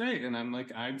it's great. And I'm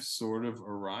like, I've sort of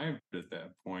arrived at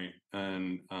that point.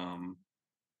 And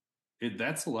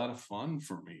that's a lot of fun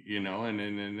for me, and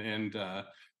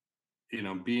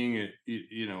being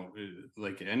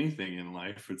like anything in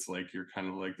life, it's like you're kind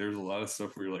of like, there's a lot of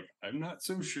stuff where you're like, I'm not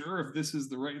so sure if this is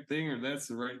the right thing or that's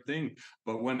the right thing.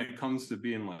 But when it comes to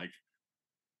being like,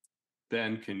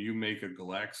 Ben, can you make a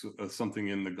Galaxxor something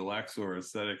in the Galaxxor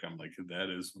aesthetic? I'm like, that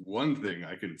is one thing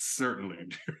I can certainly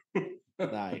do.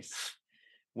 Nice.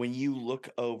 When you look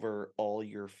over all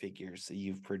your figures that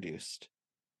you've produced,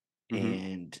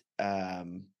 and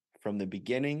from the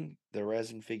beginning, the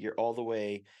resin figure, all the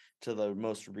way to the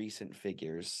most recent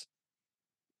figures,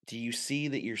 do you see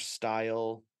that your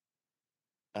style,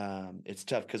 it's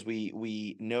tough because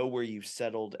we know where you've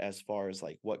settled as far as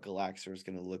like what Galaxor is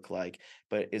going to look like,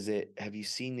 but have you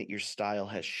seen that your style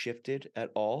has shifted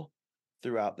at all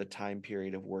throughout the time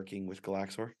period of working with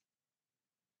Galaxor?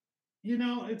 You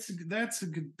know, that's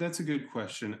a good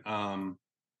question.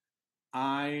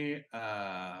 I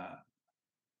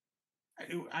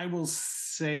I will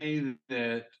say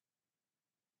that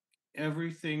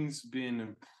everything's been a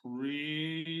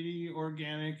pretty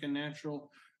organic and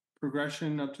natural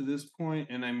progression up to this point.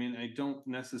 And I mean, I don't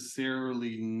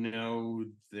necessarily know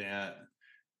that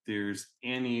there's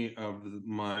any of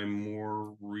my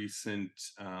more recent,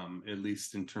 at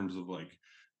least in terms of like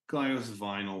Glyos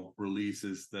vinyl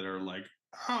releases, that are like,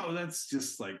 oh, that's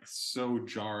just like so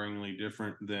jarringly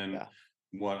different than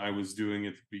what I was doing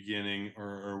at the beginning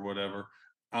or whatever.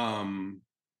 I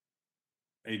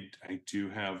do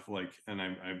have like, and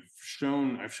I've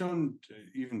shown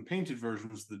even painted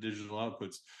versions of the digital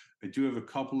outputs. I do have a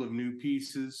couple of new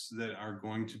pieces that are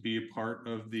going to be a part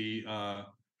of the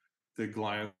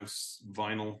Glyos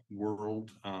vinyl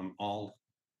world, all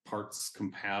parts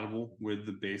compatible with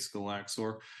the base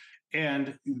Galaxxor,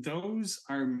 and those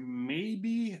are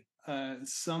maybe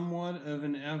somewhat of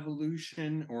an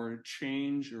evolution or a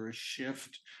change or a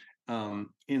shift,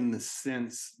 in the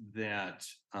sense that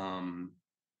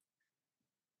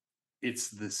it's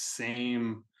the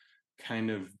same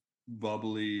kind of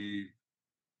bubbly,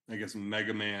 I guess,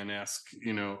 Mega Man-esque,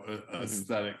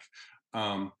 aesthetic.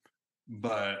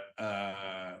 But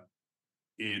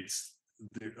it's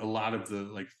a lot of the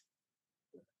like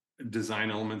design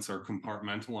elements are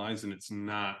compartmentalized, and it's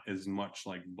not as much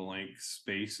like blank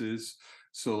spaces.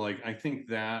 So like I think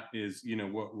that is,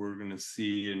 what we're going to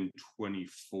see in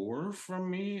 24 from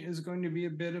me is going to be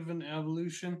a bit of an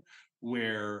evolution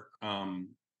where I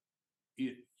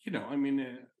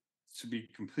mean, to be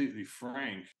completely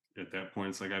frank, at that point,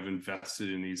 it's like I've invested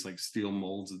in these like steel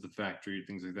molds at the factory,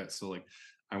 things like that. So like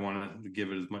I want to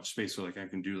give it as much space so like I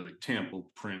can do like tampo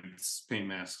prints, paint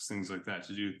masks, things like that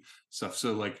to do stuff.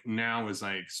 So like now as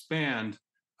I expand,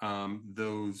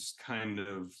 those kind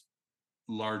of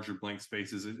larger blank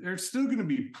spaces are still going to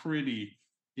be pretty,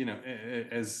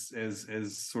 as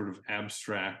sort of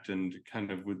abstract and kind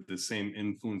of with the same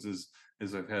influences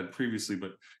as I've had previously,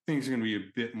 but things are going to be a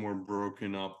bit more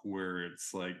broken up where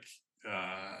it's like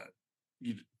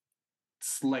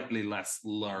slightly less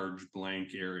large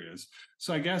blank areas.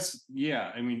 So I guess,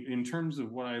 yeah, I mean, in terms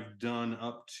of what I've done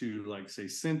up to like say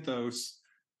Synthos,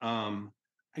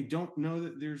 I don't know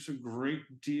that there's a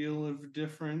great deal of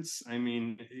difference. I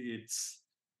mean, it's,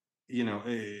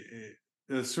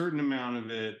 a certain amount of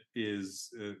it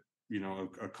is,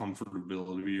 a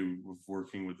comfortability of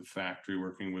working with the factory,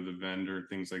 working with a vendor,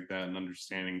 things like that, and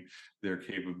understanding their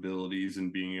capabilities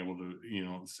and being able to,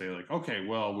 say like, okay,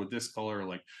 well, with this color,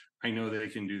 like I know they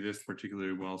can do this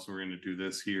particularly well, so we're going to do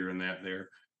this here and that there,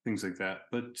 things like that.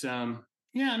 But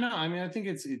yeah, no, I mean, I think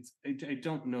I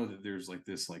don't know that there's like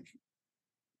this, like,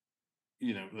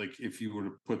 like if you were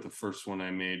to put the first one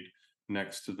I made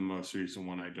next to the most recent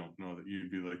one, I don't know that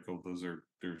you'd be like, oh,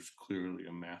 there's clearly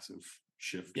a massive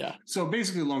shift. Yeah. So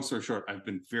basically, long story short, I've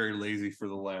been very lazy for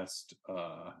the last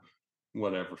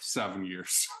 7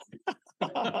 years.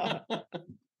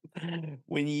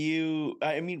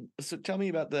 So tell me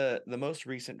about the most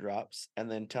recent drops,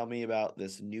 and then tell me about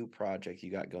this new project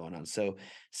you got going on. So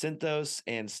Synthos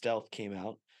and Stealth came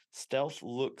out. Stealth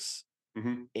looks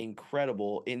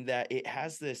incredible in that it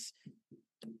has this.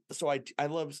 So I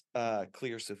love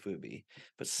Clear Sofubi,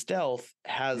 but Stealth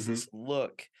has this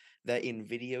look that in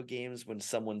video games when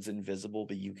someone's invisible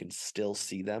but you can still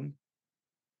see them.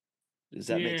 Does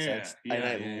that make sense? And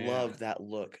I love that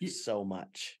look so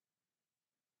much.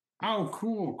 Oh,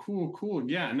 cool.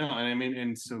 Yeah, no, and I mean,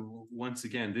 and so once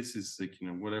again, this is like,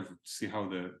 whatever. See how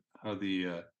the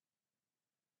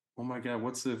oh my God,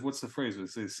 what's the phrase?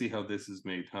 They see how this is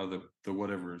made, how the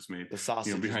whatever is made, The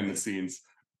sausage behind the scenes.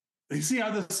 They see how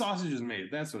the sausage is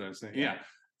made. That's what I was saying. Yeah.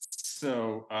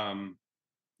 So,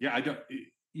 yeah, I don't,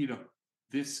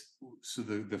 this, so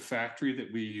the factory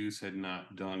that we use had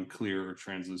not done clear or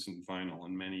translucent vinyl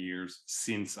in many years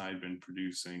since I'd been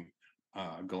producing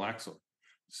Galaxxor.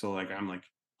 So like, I'm like,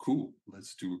 cool,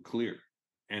 let's do a clear.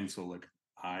 And so like,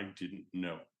 I didn't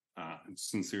know.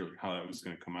 sincerely how that was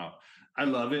going to come out. I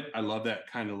love it. I love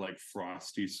that kind of like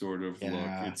frosty sort of look.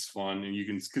 Yeah. It's fun, and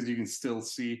because you can still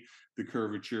see the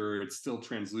curvature. It's still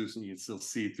translucent. You can still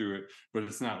see through it, but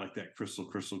it's not like that crystal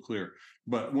clear.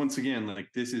 But once again,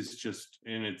 like this is just,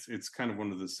 and it's kind of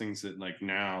one of those things that like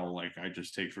now, like I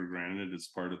just take for granted as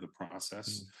part of the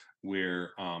process,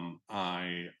 where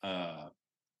I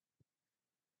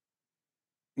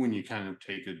when you kind of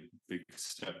take a big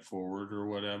step forward or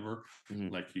whatever,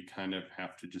 like you kind of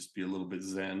have to just be a little bit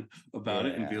zen about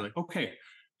it and be like, okay,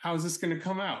 how's this going to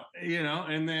come out? You know,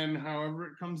 and then however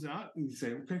it comes out, and you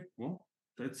say, okay, well,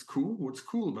 that's cool. What's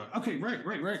cool about it? Okay, right.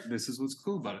 This is what's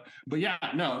cool about it. But yeah,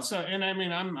 no. So, and I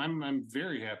mean, I'm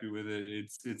very happy with it.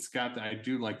 It's got I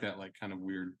do like that like kind of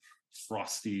weird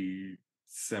frosty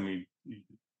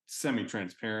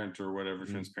semi-transparent or whatever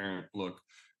transparent look.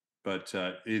 But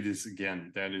it is,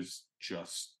 again, that is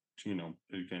just, you know,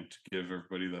 again, to give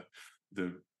everybody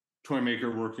the toy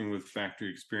maker working with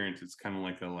factory experience, it's kind of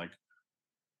like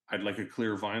I'd like a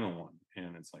clear vinyl one,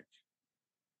 and it's like,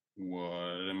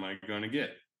 what am I going to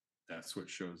get? That's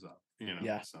what shows up, you know.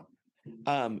 Yeah. So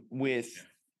with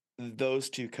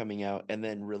those two coming out and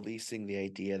then releasing the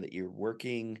idea that you're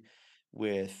working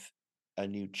with a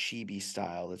new chibi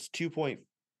style that's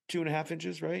 2.5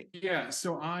 inches, right? Yeah.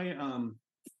 So I've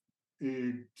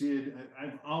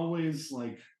always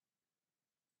like,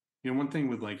 you know, one thing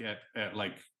with like at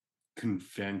like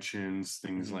conventions,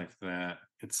 things like that,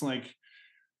 it's like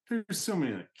there's so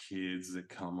many like kids that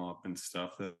come up and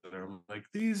stuff that are like,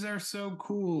 these are so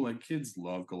cool. Like kids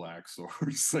love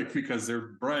Galaxxors, like because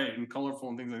they're bright and colorful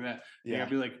and things like that. Yeah. And I'd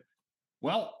be like,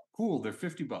 well, cool, they're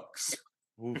 $50.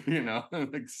 You know,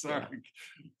 like sorry.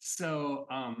 Yeah. So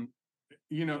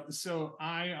you know, so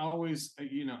I always,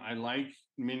 you know, I like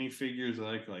minifigures,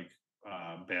 I like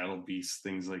battle beasts,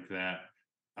 things like that.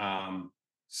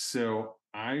 So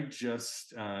I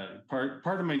just part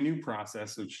of my new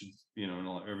process, which is, you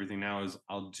know, everything now, is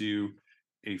I'll do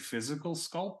a physical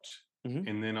sculpt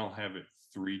and then I'll have it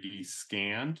 3D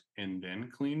scanned and then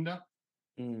cleaned up.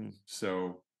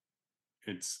 So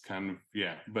it's kind of,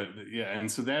 but and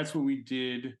so that's what we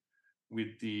did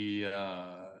with the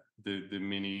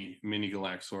mini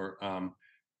Galaxxor, and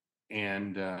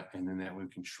then that way we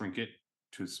can shrink it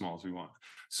to as small as we want.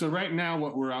 So right now,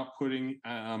 what we're outputting,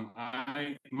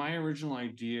 my original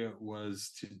idea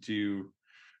was to do,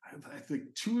 I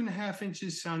think 2.5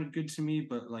 inches sounded good to me,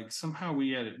 but like somehow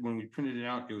we had it when we printed it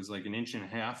out, it was like 1.5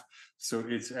 inches. So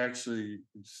it's actually,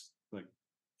 it's like,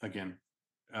 again,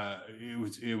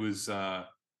 it was.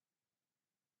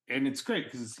 And it's great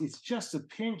because it's just a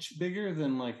pinch bigger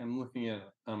than, like, I'm looking at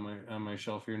on my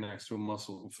shelf here next to a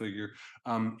muscle figure.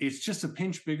 It's just a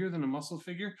pinch bigger than a muscle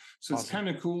figure, so awesome. It's kind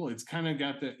of cool. It's kind of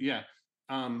got the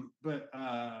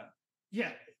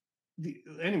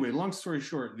anyway, long story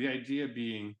short, the idea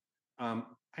being, I'm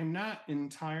not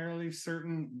entirely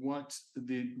certain what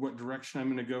direction I'm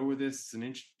going to go with this. It's 1.5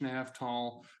 inches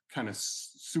tall, kind of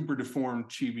super deformed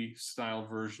chibi style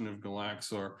version of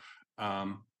Galaxxor.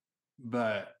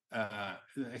 But I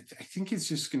think it's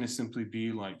just going to simply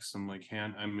be like some like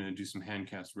I'm going to do some hand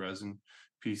cast resin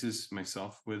pieces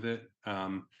myself with it.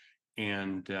 And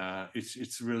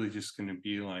it's really just going to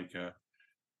be like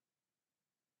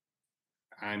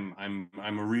I'm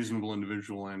a reasonable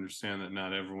individual. I understand that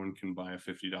not everyone can buy a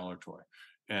 $50 toy.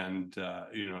 And,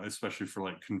 you know, especially for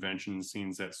like convention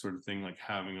scenes, that sort of thing, like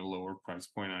having a lower price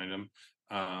point item,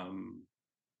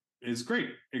 is great,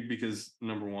 because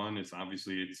number one, it's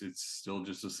obviously it's still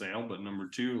just a sale, but number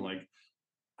two, like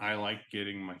I like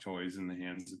getting my toys in the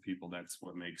hands of people. That's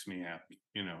what makes me happy,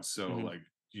 you know. So like,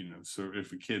 you know, so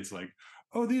if a kid's like,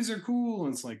 oh, these are cool,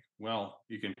 and it's like, well,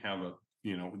 you can have a,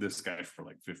 you know, this guy for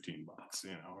like $15, you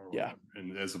know, or whatever.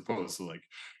 And as opposed to like,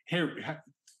 here,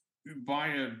 buy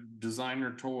a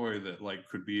designer toy that like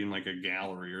could be in like a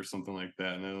gallery or something like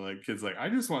that, and then like kids like, I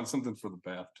just want something for the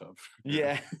bathtub.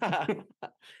 Yeah.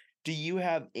 Do you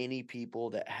have any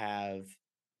people that have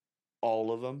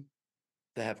all of them,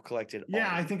 that have collected?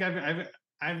 Yeah, I think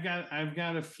I've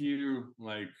got a few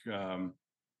like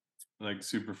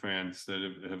super fans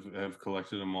that have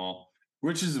collected them all,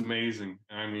 which is amazing.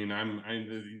 I mean,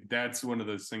 that's one of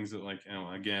those things that, like, you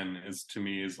know, again, is to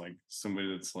me is like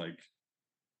somebody that's like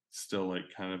still like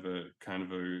kind of a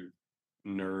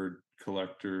nerd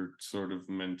collector sort of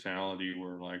mentality,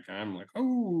 where like I'm like,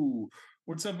 oh,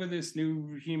 what's up with this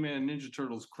new He-Man Ninja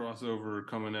Turtles crossover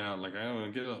coming out? Like, I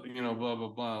don't get a, you know, blah blah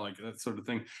blah, like that sort of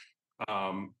thing.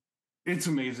 It's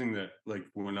amazing that like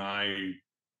when I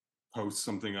post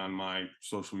something on my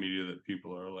social media that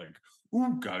people are like,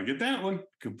 ooh, gotta get that one,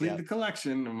 complete the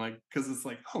collection. I'm like, because it's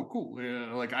like, oh, cool,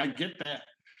 yeah, like I get that.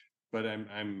 but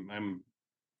I'm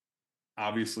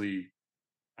obviously,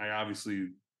 I obviously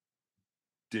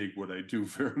dig what I do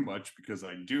very much because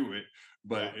I do it,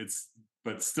 but Yeah.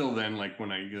 but still then, like,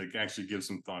 when I like actually give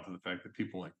some thought to the fact that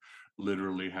people like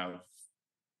literally have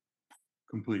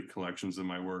complete collections of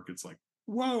my work, it's like,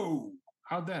 whoa,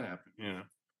 how'd that happen?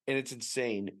 And it's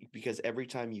insane because every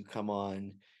time you come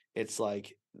on, it's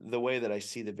like the way that I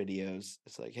see the videos,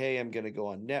 it's like, hey, I'm going to go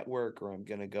on network, or I'm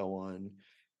going to go on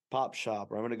Pop Shop,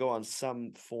 or I'm going to go on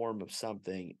some form of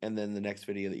something. And then the next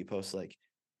video that you post, like,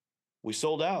 we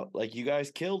sold out, like, you guys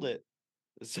killed it.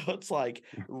 So it's like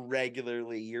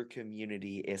regularly your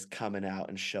community is coming out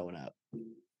and showing up.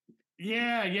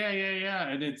 Yeah.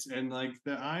 And like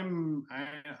I'm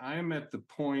at the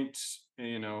point,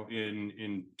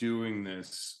 in doing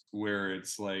this where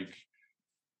it's like,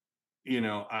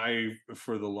 I,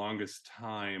 for the longest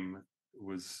time,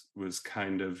 was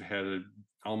kind of had a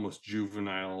almost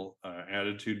juvenile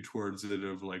attitude towards it,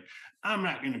 of like, I'm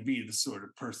not going to be the sort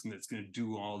of person that's going to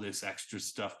do all this extra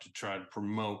stuff to try to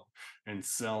promote and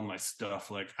sell my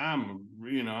stuff. Like, I'm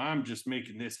just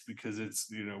making this because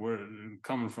it's, we're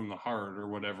coming from the heart or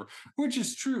whatever, which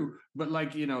is true. But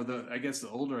like, I guess the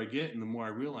older I get and the more I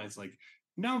realize, like,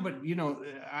 no, but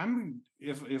I'm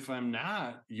if I'm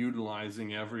not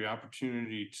utilizing every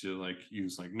opportunity to like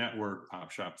use like network,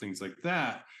 Pop Shop, things like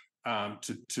that,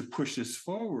 to push this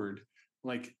forward,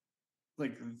 like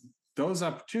like those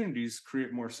opportunities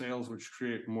create more sales, which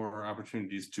create more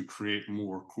opportunities to create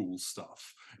more cool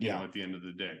stuff, at the end of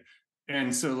the day.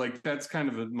 And so like that's kind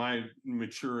of my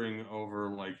maturing over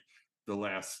like the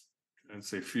last, I'd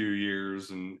say, few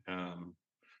years, and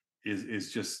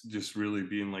is just really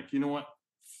being like, you know what,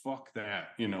 fuck that,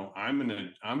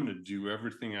 I'm gonna do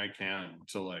everything I can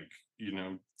to like,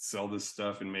 sell this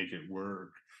stuff and make it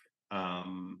work.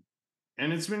 And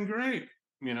it's been great.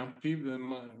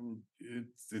 People,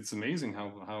 it's amazing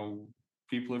how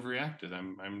people have reacted.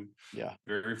 I'm Yeah.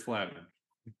 very flattered.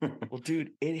 Well,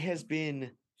 dude, it has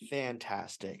been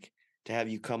fantastic to have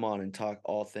you come on and talk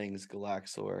all things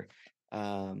Galaxxor.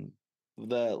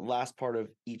 The last part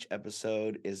of each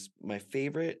episode is my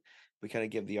favorite. We kind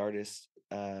of give the artist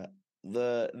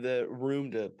the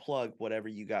room to plug whatever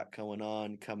you got going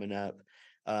on coming up.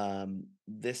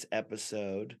 This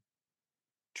episode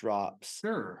drops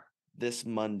Sure. this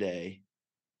Monday,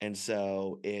 and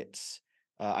so it's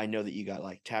I know that you got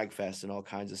like Tag Fest and all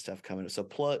kinds of stuff coming up. So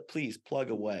please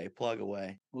plug away.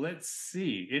 Let's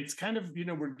see. It's kind of,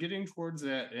 we're getting towards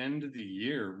that end of the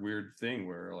year weird thing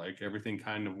where like everything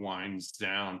kind of winds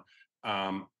down.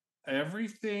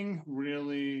 Everything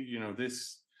really,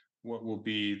 what will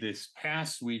be this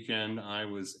past weekend, I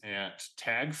was at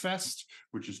Tag Fest,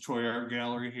 which is Toy Art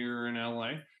Gallery here in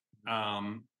LA.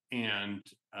 And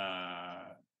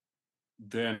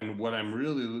then what I'm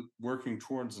really working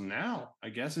towards now, I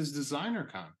guess, is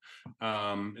DesignerCon.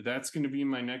 That's going to be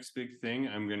my next big thing.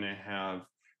 I'm going to have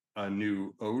a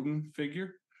new Odin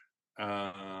figure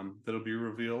that'll be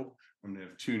revealed. I'm going to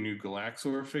have 2 new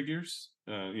Galaxxor figures,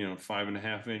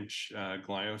 5.5-inch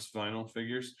Glyos vinyl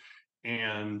figures,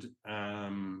 and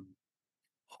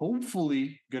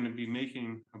hopefully going to be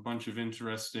making a bunch of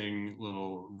interesting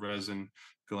little resin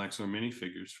Galaxxor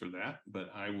minifigures for that. But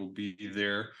I will be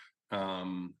there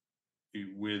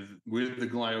with the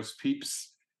Glyos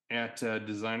peeps at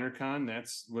DesignerCon.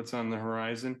 That's what's on the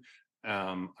horizon.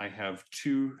 I have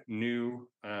 2 new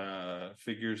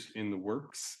figures in the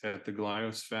works at the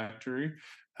Glyos factory,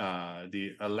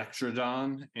 the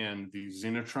Electrodon and the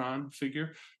Xenotron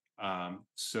figure.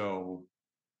 So,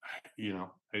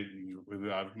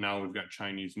 now we've got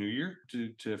Chinese New Year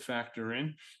to factor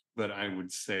in, but I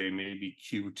would say maybe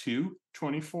Q2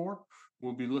 24,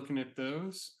 we'll be looking at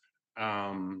those.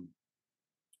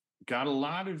 Got a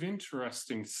lot of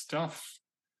interesting stuff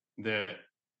that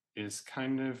is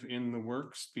kind of in the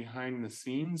works behind the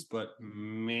scenes, but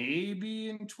maybe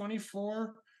in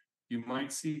 24 you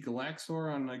might see Galaxxor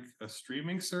on like a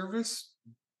streaming service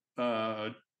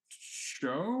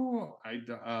show.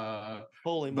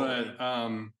 Holy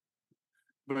moly.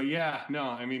 But yeah, no,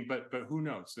 I mean, but who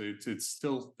knows? It's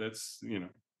still, that's,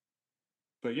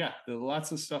 but yeah, there are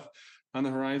lots of stuff on the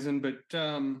horizon. But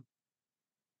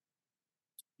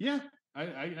yeah,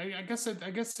 I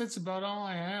guess that's about all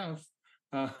I have.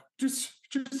 Just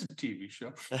a TV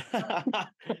show.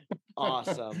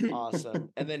 Awesome.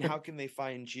 And then how can they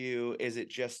find you? Is it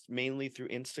just mainly through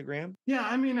Instagram? Yeah,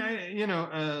 I mean,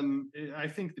 I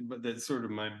think that's sort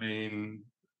of my main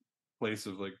place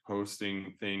of like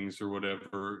posting things or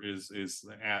whatever is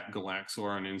at Galaxxor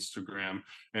on Instagram,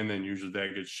 and then usually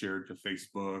that gets shared to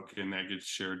Facebook, and that gets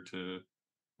shared to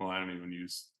well, I don't even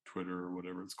use Twitter or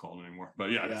whatever it's called anymore,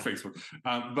 but yeah. Facebook.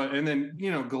 And then,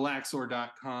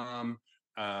 Galaxxor.com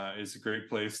is a great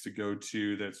place to go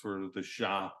to. That's where the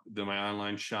shop, my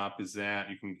online shop is at.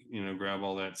 You can, grab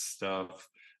all that stuff.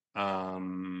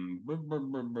 Trying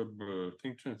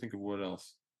to think of what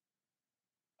else.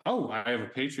 Oh, I have a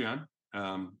Patreon.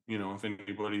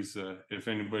 If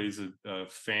anybody's a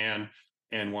fan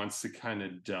and wants to kind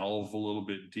of delve a little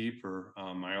bit deeper,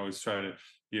 I always try to,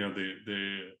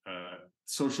 the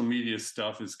social media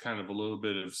stuff is kind of a little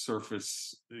bit of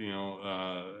surface,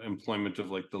 employment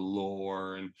of like the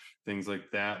lore and things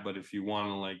like that. But if you want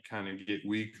to like kind of get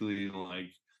weekly,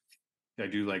 like I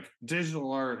do like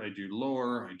digital art, I do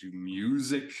lore, I do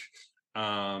music,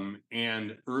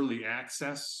 and early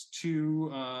access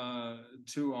to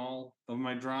all of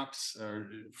my drops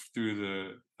through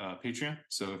the Patreon.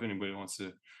 So if anybody wants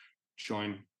to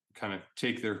join, kind of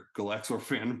take their Galaxxor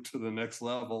fandom to the next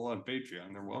level on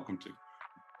Patreon, they're welcome to.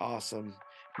 Awesome,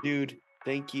 dude.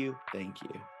 Thank you.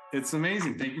 It's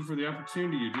amazing. Thank you for the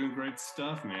opportunity. You're doing great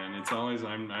stuff, man. It's always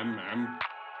I'm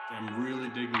really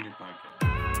digging your podcast.